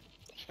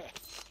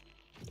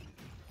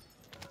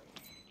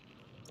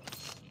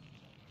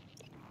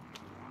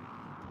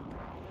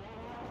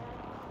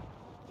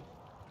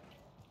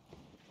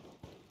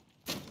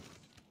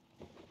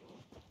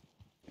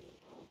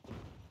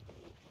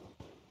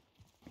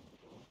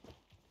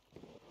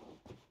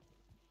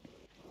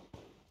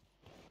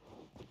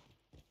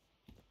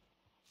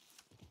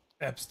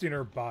 Epstein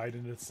or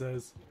Biden, it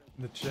says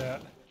in the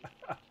chat.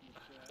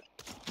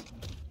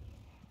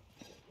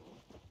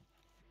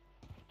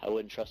 I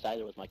wouldn't trust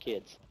either with my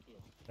kids.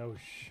 Oh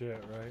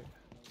shit, right?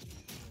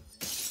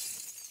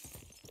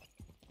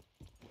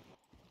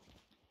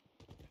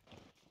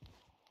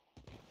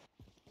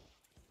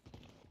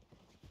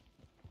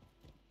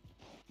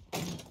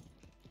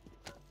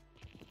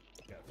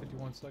 Yeah,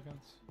 51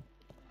 seconds.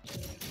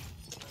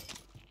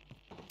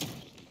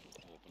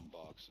 Open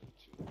box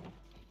too.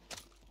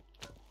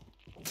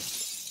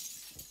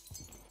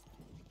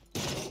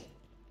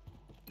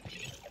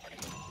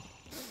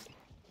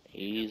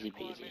 Easy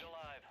Squad peasy. mate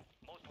alive.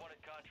 Most wanted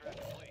contract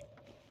complete.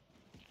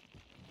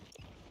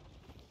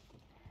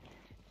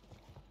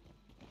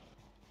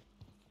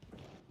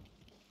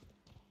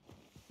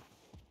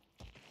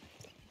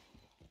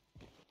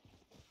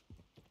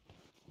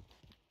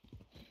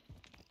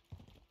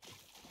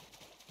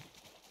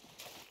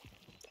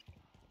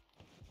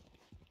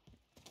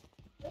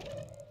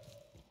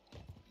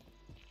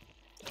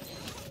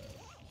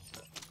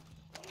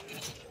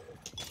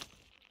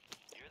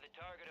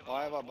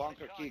 have a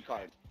bunker key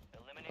card.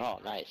 Oh,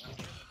 nice.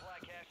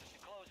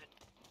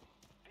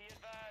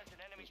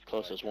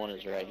 Closest one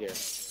is right here.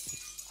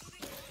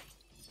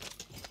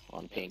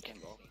 On pink.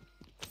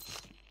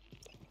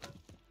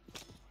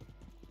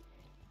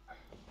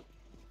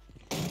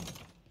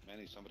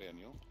 Manny, somebody on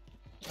you?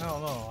 I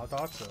don't know. I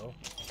thought so.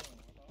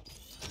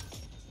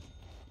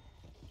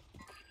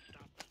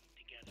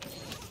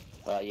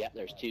 Yeah,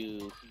 there's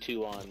two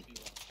on.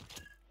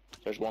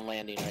 There's one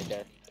landing right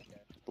there.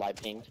 Live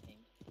pinged.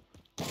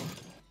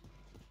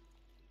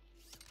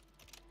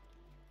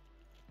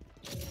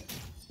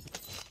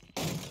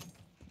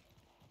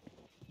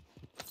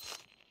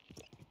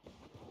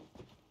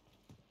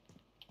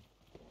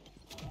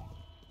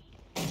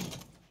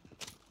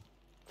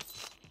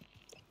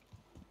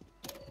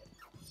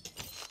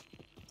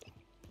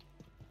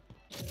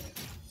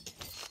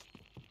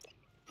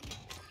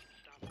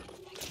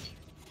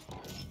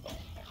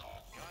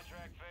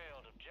 Contract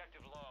failed.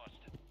 Objective lost.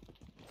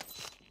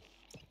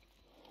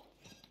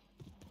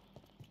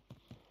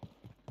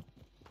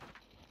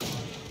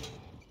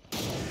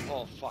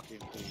 Oh, fucking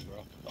thing,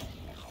 bro.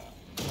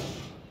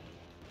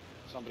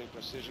 Somebody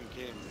precision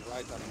came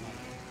right on him.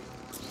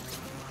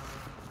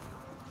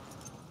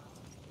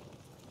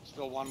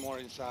 Still one more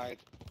inside.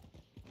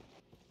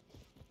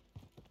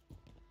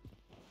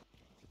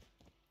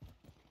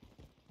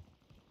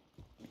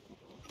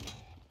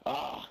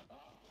 Ah.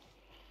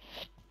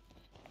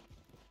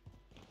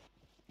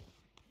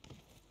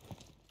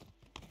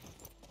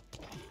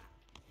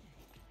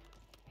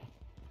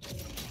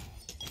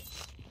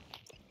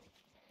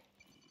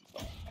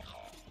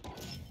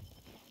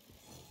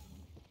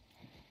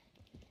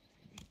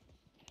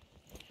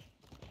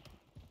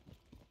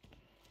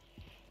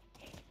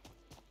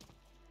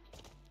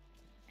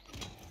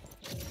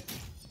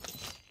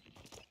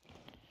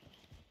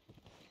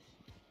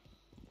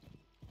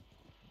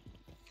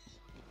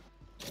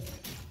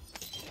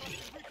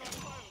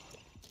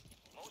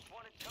 Most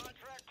wanted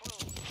contract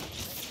closed.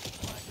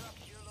 Supply drop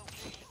to your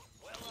location.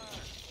 Well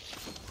earned.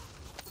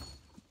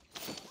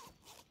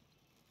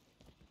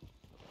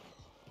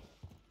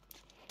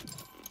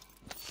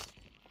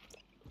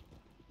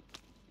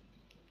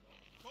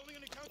 Calling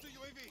an encounter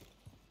UAV.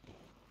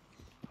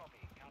 Copy.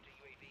 Counter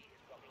UAV is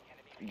dropping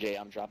enemy. Jay,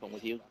 I'm dropping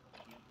with you.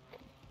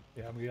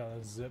 Yeah, I'm gonna get on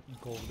a zip and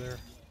go over there.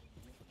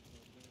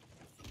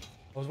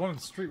 Oh, there's one on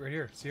the street right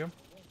here. See him?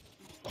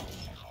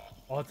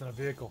 Oh, it's in a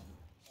vehicle.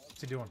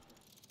 What's he doing?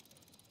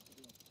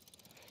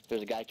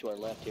 There's a guy to our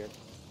left here.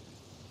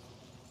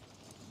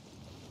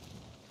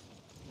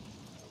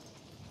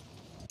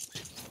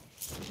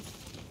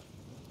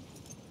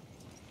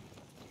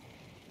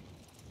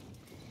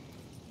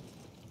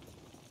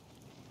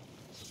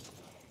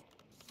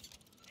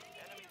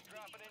 Enemies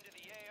dropping into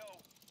the AO.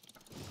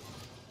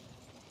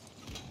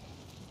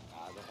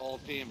 The whole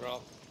team,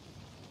 bro.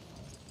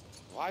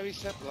 Why we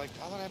set like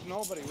I don't have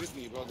nobody with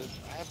me, bro.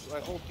 I have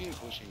my whole team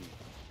pushing me.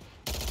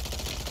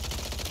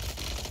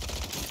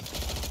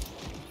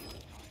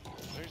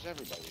 Where's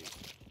everybody?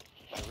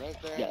 I read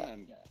there Yeah.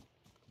 and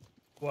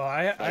Well,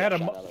 I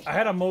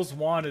had a most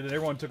wanted and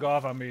everyone took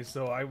off on me,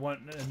 so I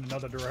went in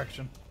another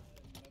direction.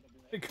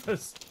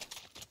 Because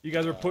you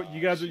guys are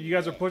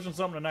pushing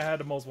something and I had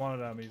the most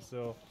wanted on me,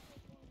 so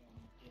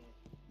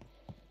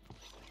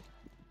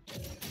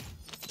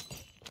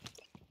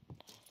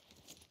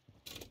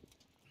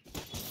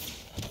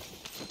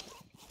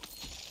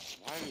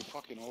why are you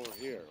fucking over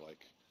here?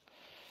 Like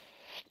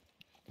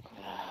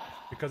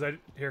because come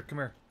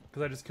here.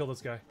 Because I just killed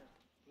this guy.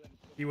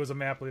 He was a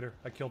map leader.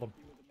 I killed him.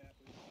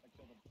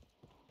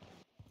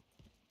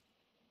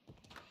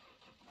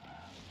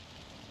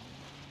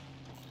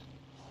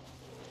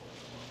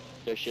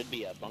 There should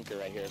be a bunker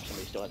right here if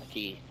somebody still has the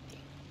key.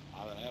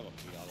 I don't have a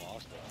key, I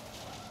lost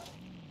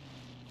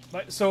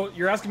it. So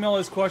you're asking me all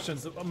these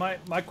questions.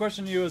 My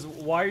question to you is,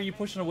 why are you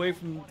pushing away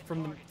from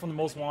the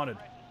most wanted?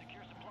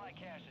 Secure supply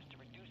caches to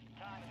reduce the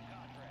time of the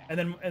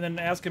contract. And then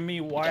asking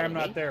me why I'm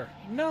not me? there.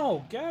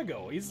 No,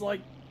 Gago. He's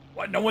like,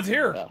 what? No one's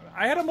here. Oh.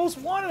 I had a most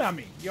wanted on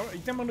me. You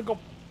think I'm gonna go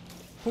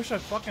push a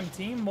fucking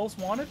team most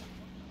wanted?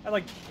 I had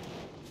like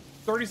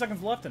 30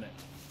 seconds left in it.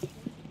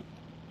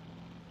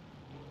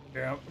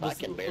 Yeah, let's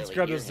can barely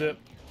grab hear this zip.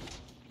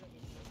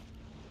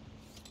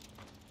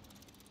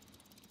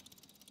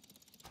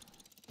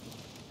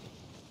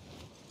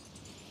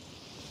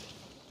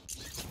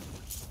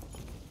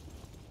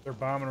 They're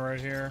bombing right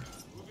here.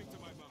 Moving to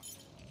my mark.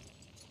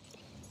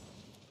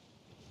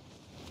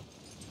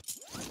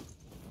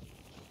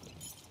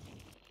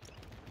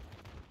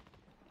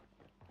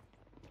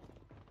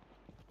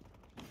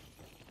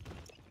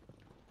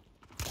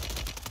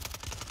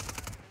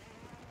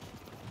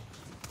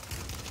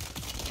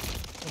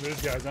 Look at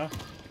these guys, huh?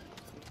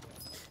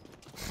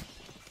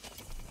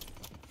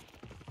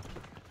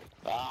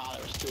 Ah,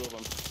 there's two of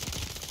them.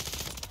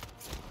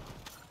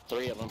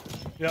 Three of them.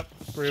 Yep,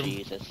 three of them.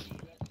 Jesus.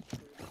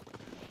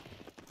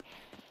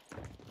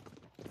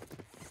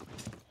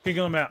 King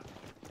of the map.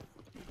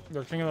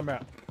 They're king of the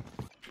map.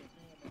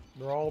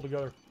 They're all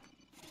together.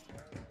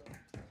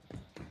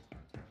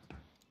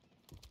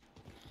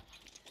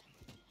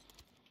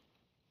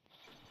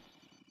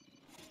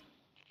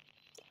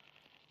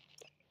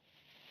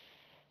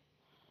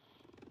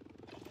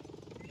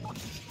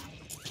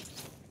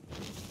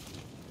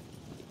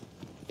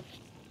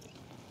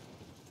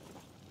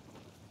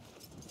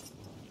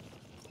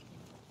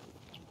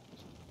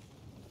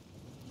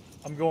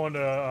 I'm going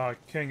to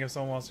King if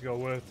someone wants to go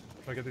with.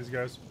 Try to get these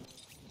guys.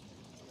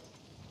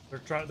 They're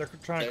trying to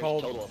There's call.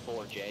 a total of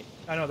 4, Jay.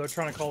 I know they're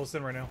trying to call us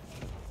in right now.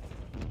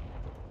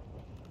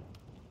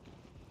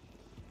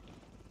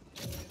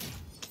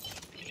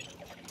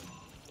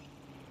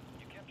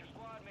 You kept your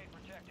squad mate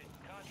protected.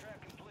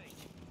 Contract complete.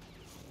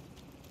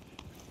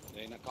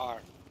 They're in a car.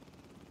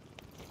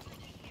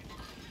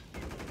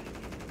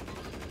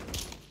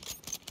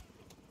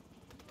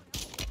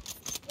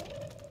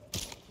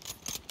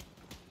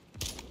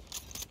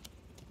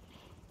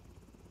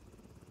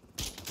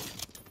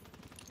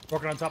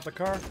 Working on top of the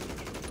car.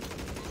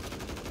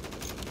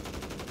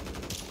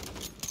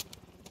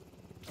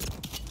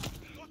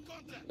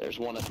 There's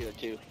one up here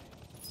too.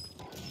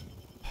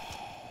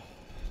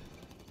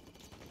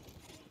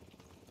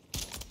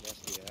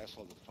 That's the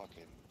asshole that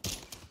fucking...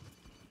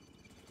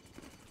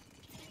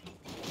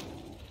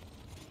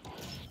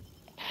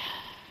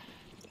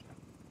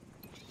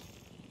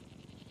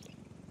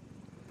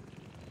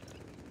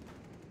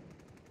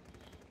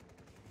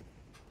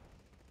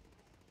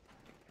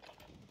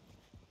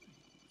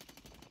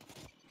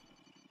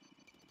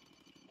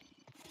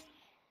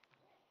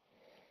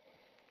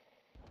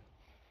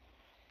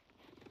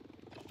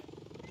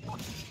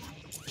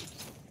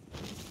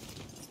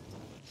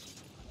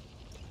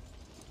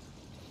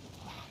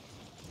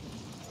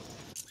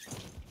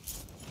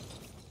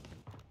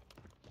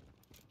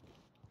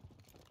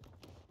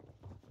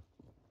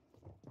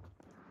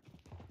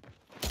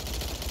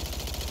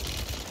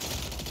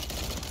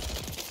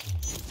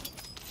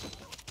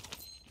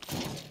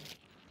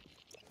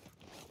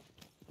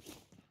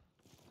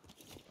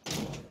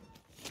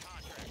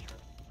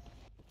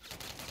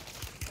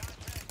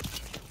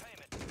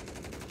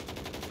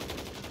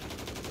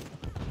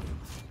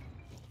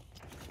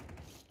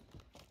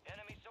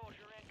 Enemy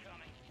soldier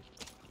incoming.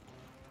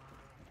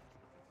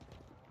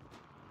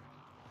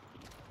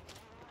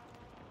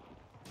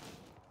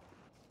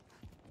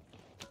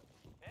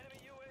 Enemy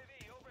UAV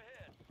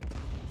overhead.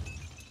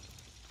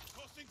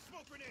 Tossing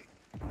smoke grenade.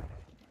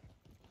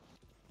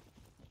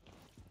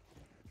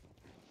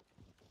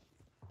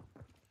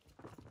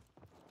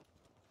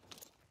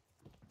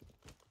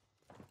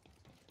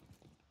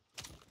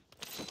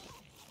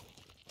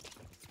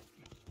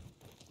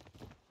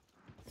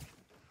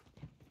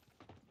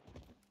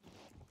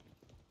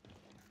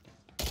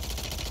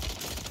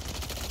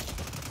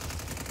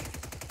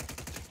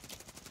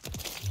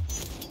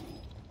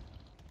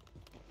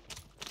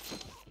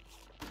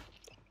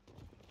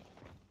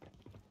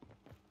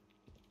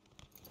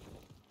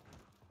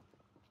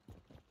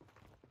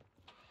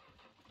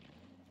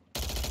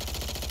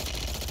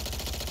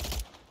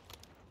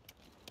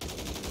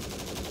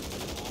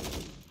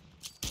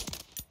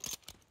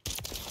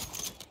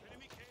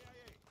 Enemy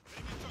KIA.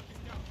 Enemy truck is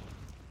down.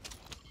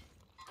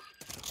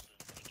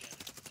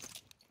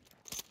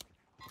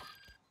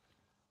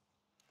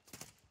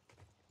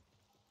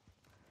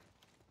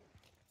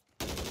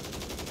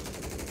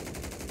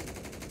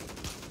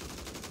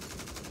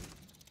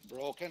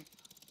 Broken.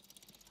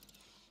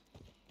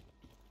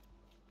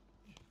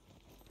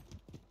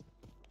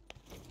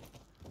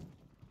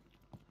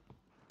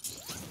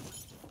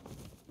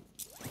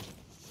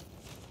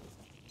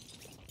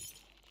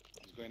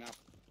 He's going up.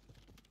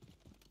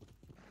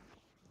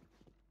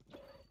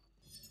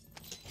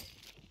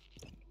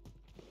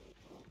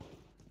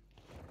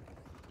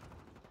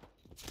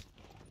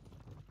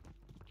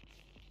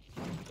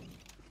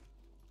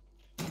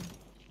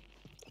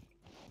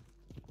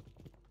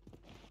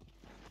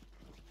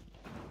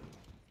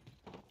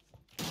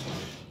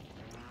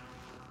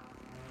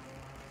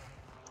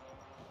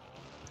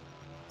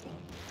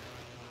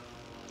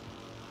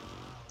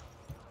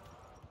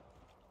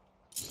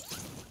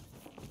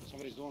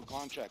 Somebody's doing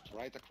contract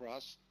right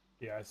across.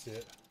 Yeah, I see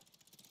it.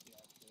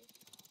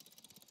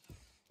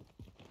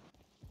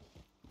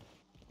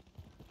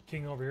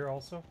 King over here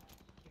also.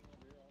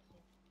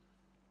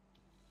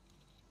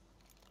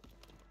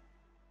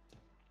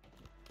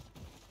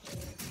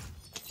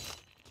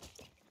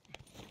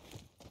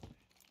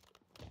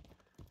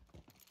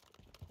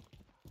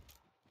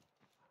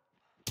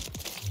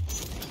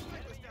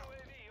 Enemy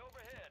UAV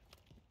overhead.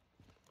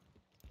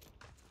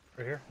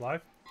 Right here,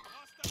 live.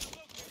 Hostile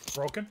located.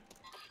 Broken.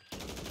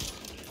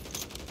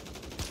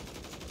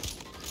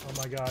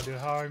 Oh my god, dude,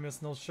 how are you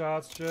missing those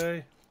shots,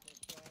 Jay?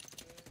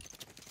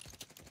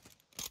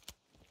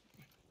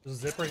 There's a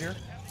zip right here.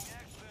 Attempting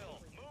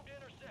exfil. Move to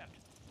intercept.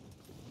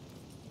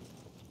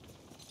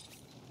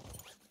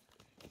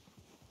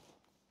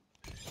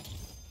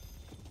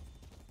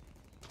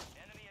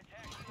 Enemy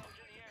attack drones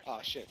in the air. Oh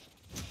shit.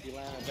 He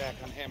landed back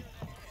on him.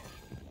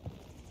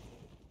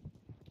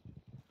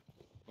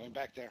 Going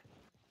back there.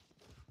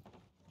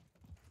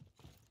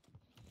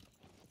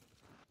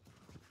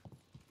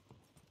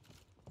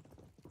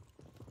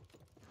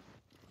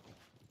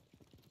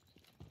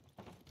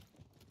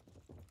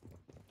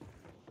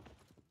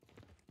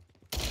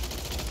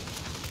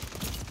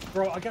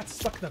 Bro, I got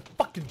stuck in the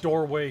fucking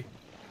doorway.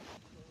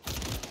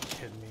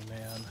 Kidding me,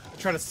 man. I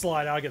try to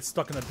slide out, I get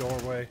stuck in the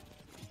doorway.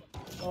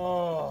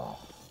 Oh.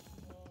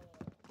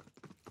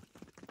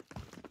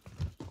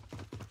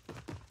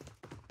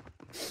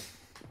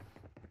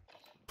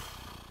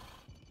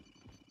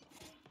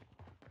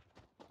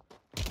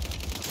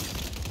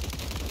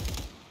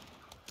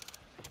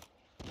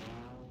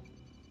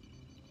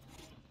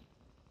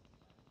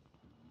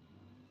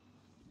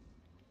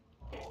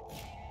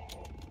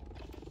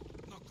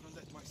 Not gonna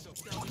let myself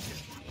down again.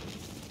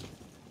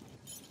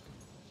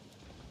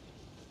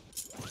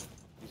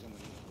 He's in the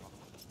middle.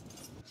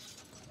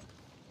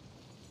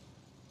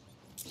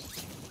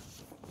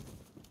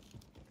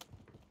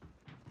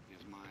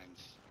 His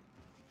mind's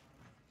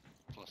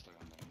clustered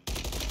on them.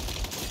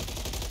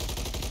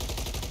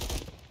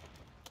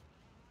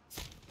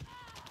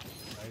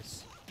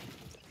 Nice.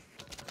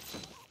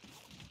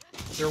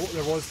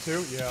 There was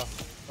two? Yeah.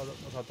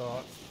 I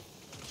thought.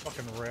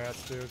 Fucking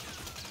rats, dude.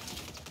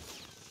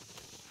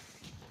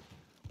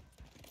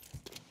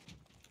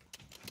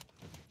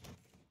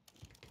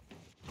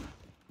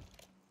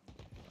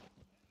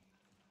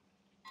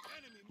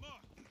 Enemy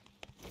marked.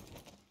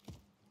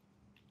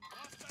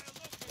 Hostile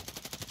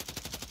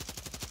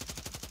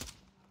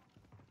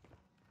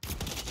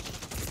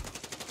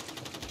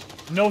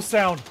located. No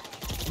sound.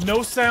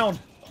 No sound.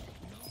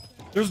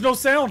 There's no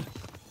sound.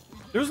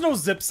 There's no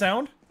zip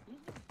sound.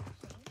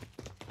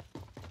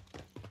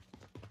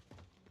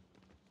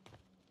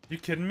 You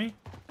kidding me?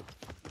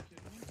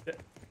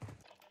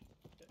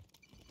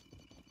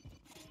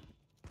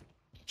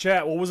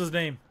 Chat, what was his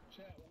name?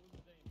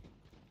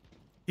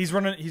 He's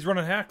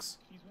running hacks.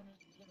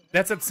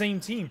 That's that same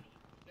team.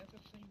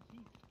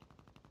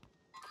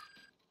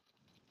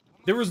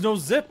 There was no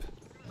zip.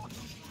 Let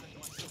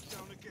myself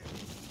down again.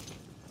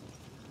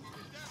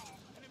 Get down.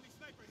 Enemy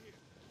sniper here.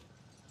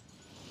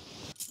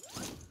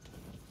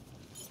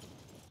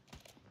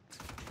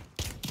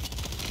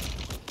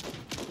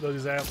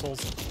 Those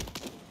assholes.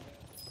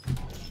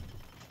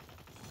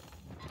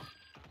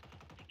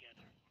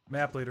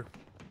 Map leader.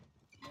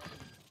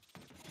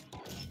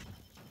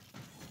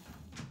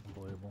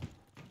 Unbelievable.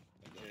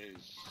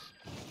 There's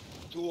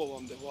two of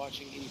them. They're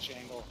watching each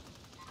angle.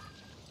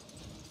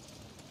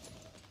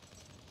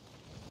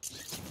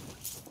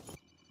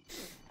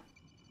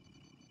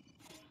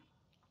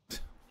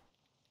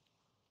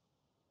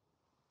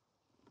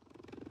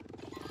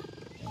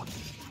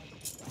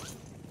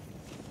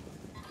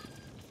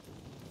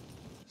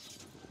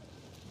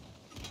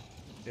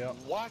 Yeah.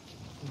 What?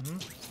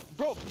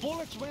 Bro,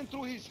 bullets went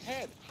through his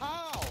head.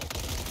 How?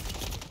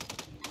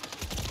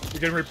 You're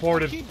getting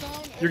reported. Keep down,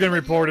 You're getting everybody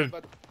reported.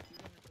 else, but-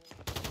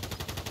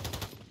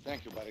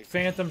 Thank you, buddy.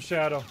 Phantom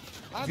Shadow.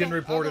 He's getting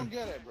reported. I don't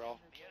get it, bro.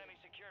 The enemy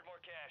secured more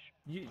cash.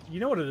 You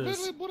know what it is.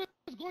 Literally, bullet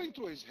is going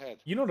through his head.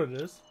 You know what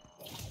it is.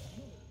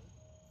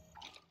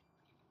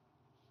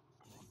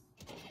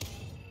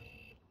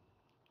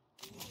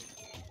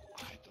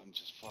 I don't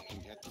just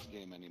fucking get this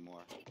game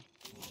anymore.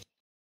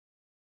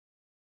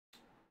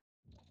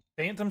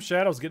 Phantom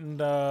Shadow's getting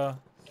the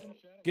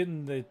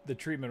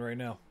treatment right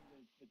now.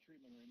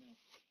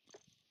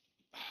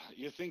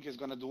 You think he's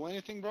gonna do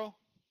anything, bro?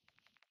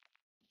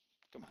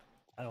 Come on.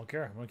 I don't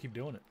care. I'm gonna keep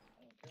doing it.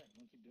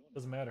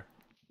 Doesn't matter.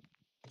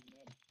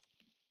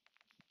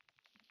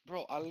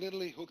 Bro, I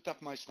literally hooked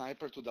up my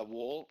sniper to the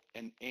wall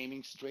and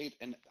aiming straight,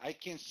 and I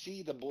can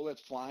see the bullet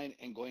flying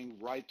and going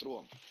right through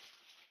him.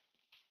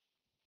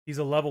 He's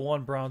a level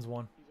 1 bronze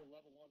 1.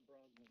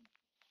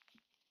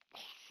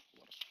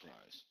 What a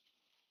surprise.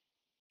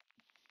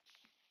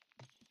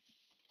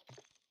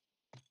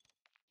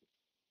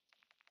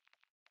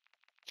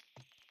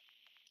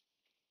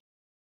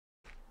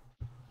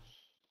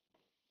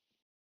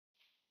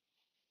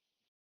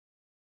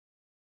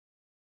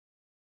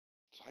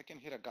 So I can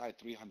hit a guy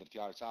 300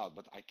 yards out,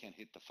 but I can't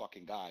hit the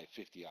fucking guy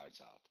 50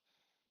 yards out.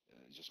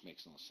 It just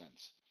makes no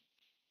sense.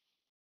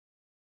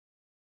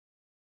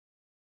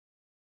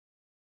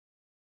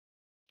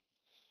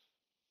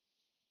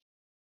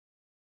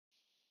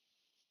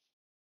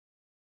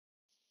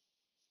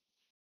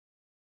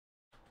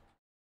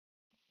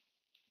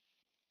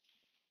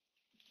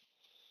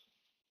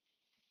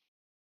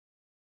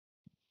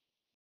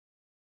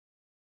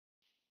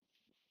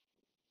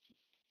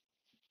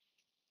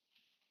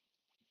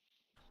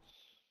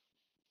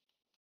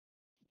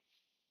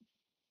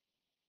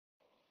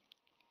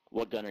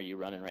 What gun are you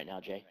running right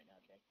now, Jay?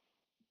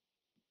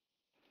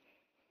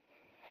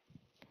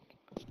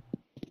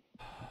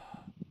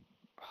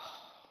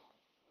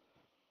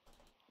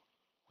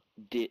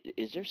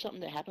 Is there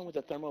something that happened with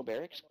the thermal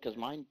barracks? Because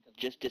mine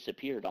just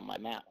disappeared on my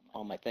map,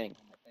 on my thing.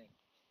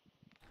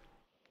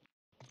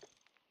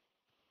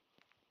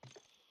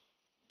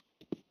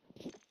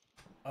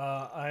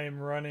 I'm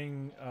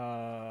running,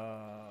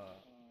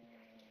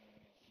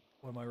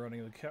 what am I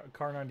running? The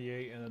Car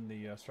 98 and then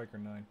the Striker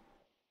 9.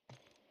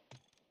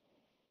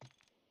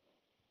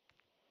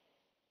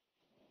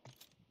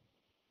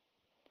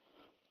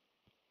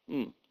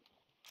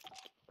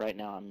 Right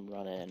now I'm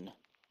running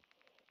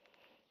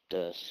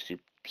the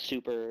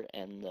Super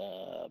and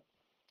the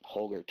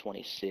Holger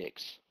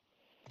 26.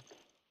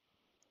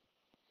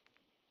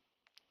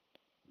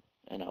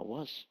 And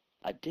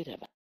I did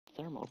have a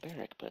thermal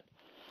barrack, but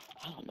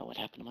I don't know what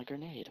happened to my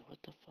grenade. What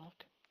the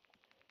fuck?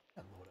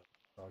 I load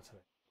up today.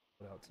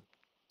 Load out.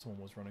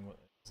 Someone was running with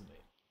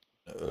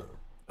it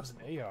was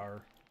an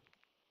AR.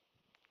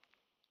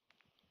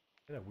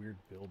 Had a weird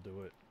build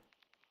to it.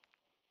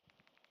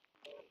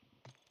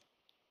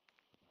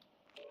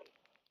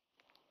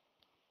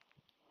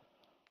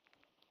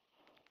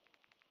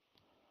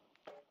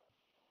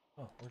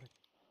 Oh, where'd it?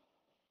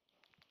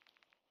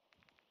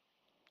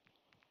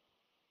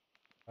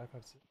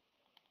 556.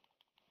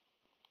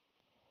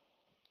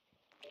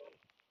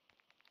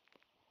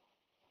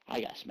 I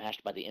got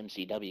smashed by the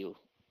MCW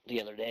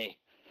the other day.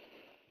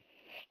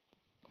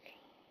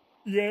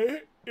 Yeah,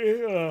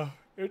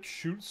 it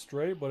shoots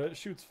straight, but it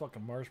shoots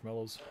fucking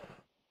marshmallows.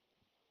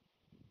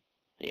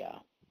 Yeah.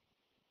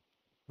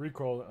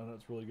 Recoil, and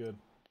that's really good.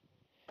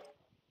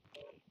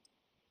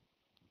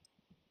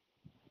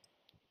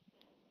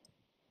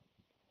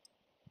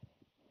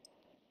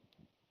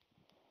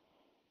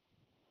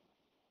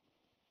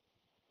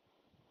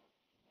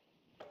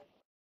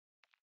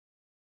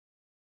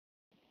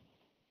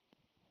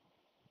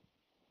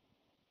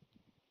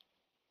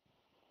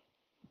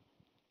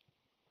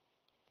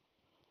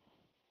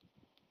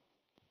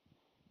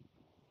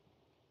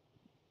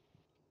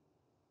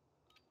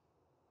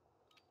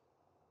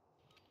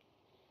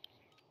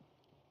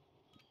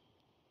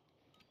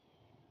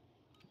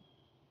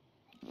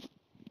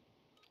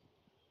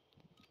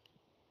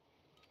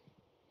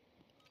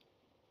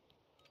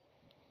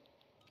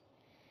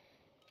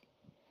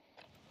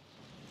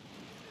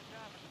 Use this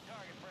time for some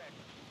target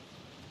practice.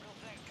 Real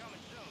thing's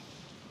coming soon.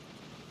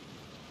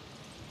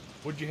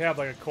 Would you have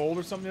like a cold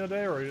or something the other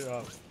day,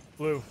 or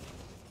flu? Enemies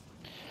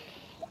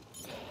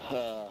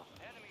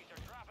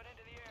are dropping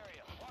into the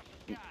area. Watch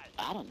the skies.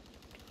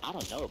 I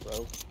don't know,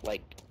 bro.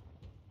 Like,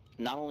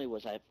 not only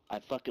was I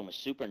fucking was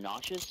super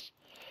nauseous,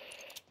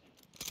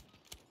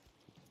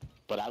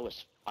 but I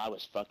was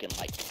fucking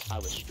like, I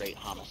was straight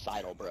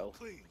homicidal, bro.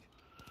 Clean.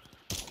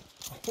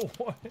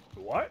 What?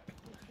 What?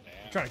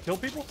 You trying to kill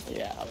people?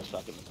 Yeah, I was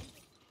fucking.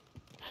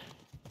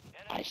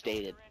 I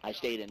stayed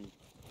in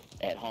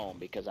at home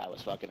because I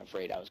was fucking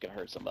afraid I was gonna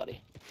hurt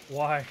somebody.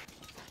 Why?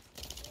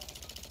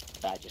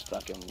 I just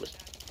fucking was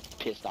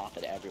pissed off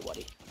at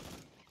everybody.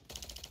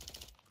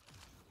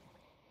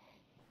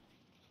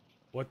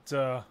 What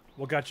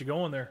got you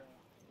going there?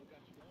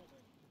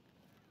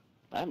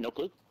 I have no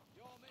clue.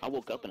 I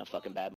woke up in a fucking bad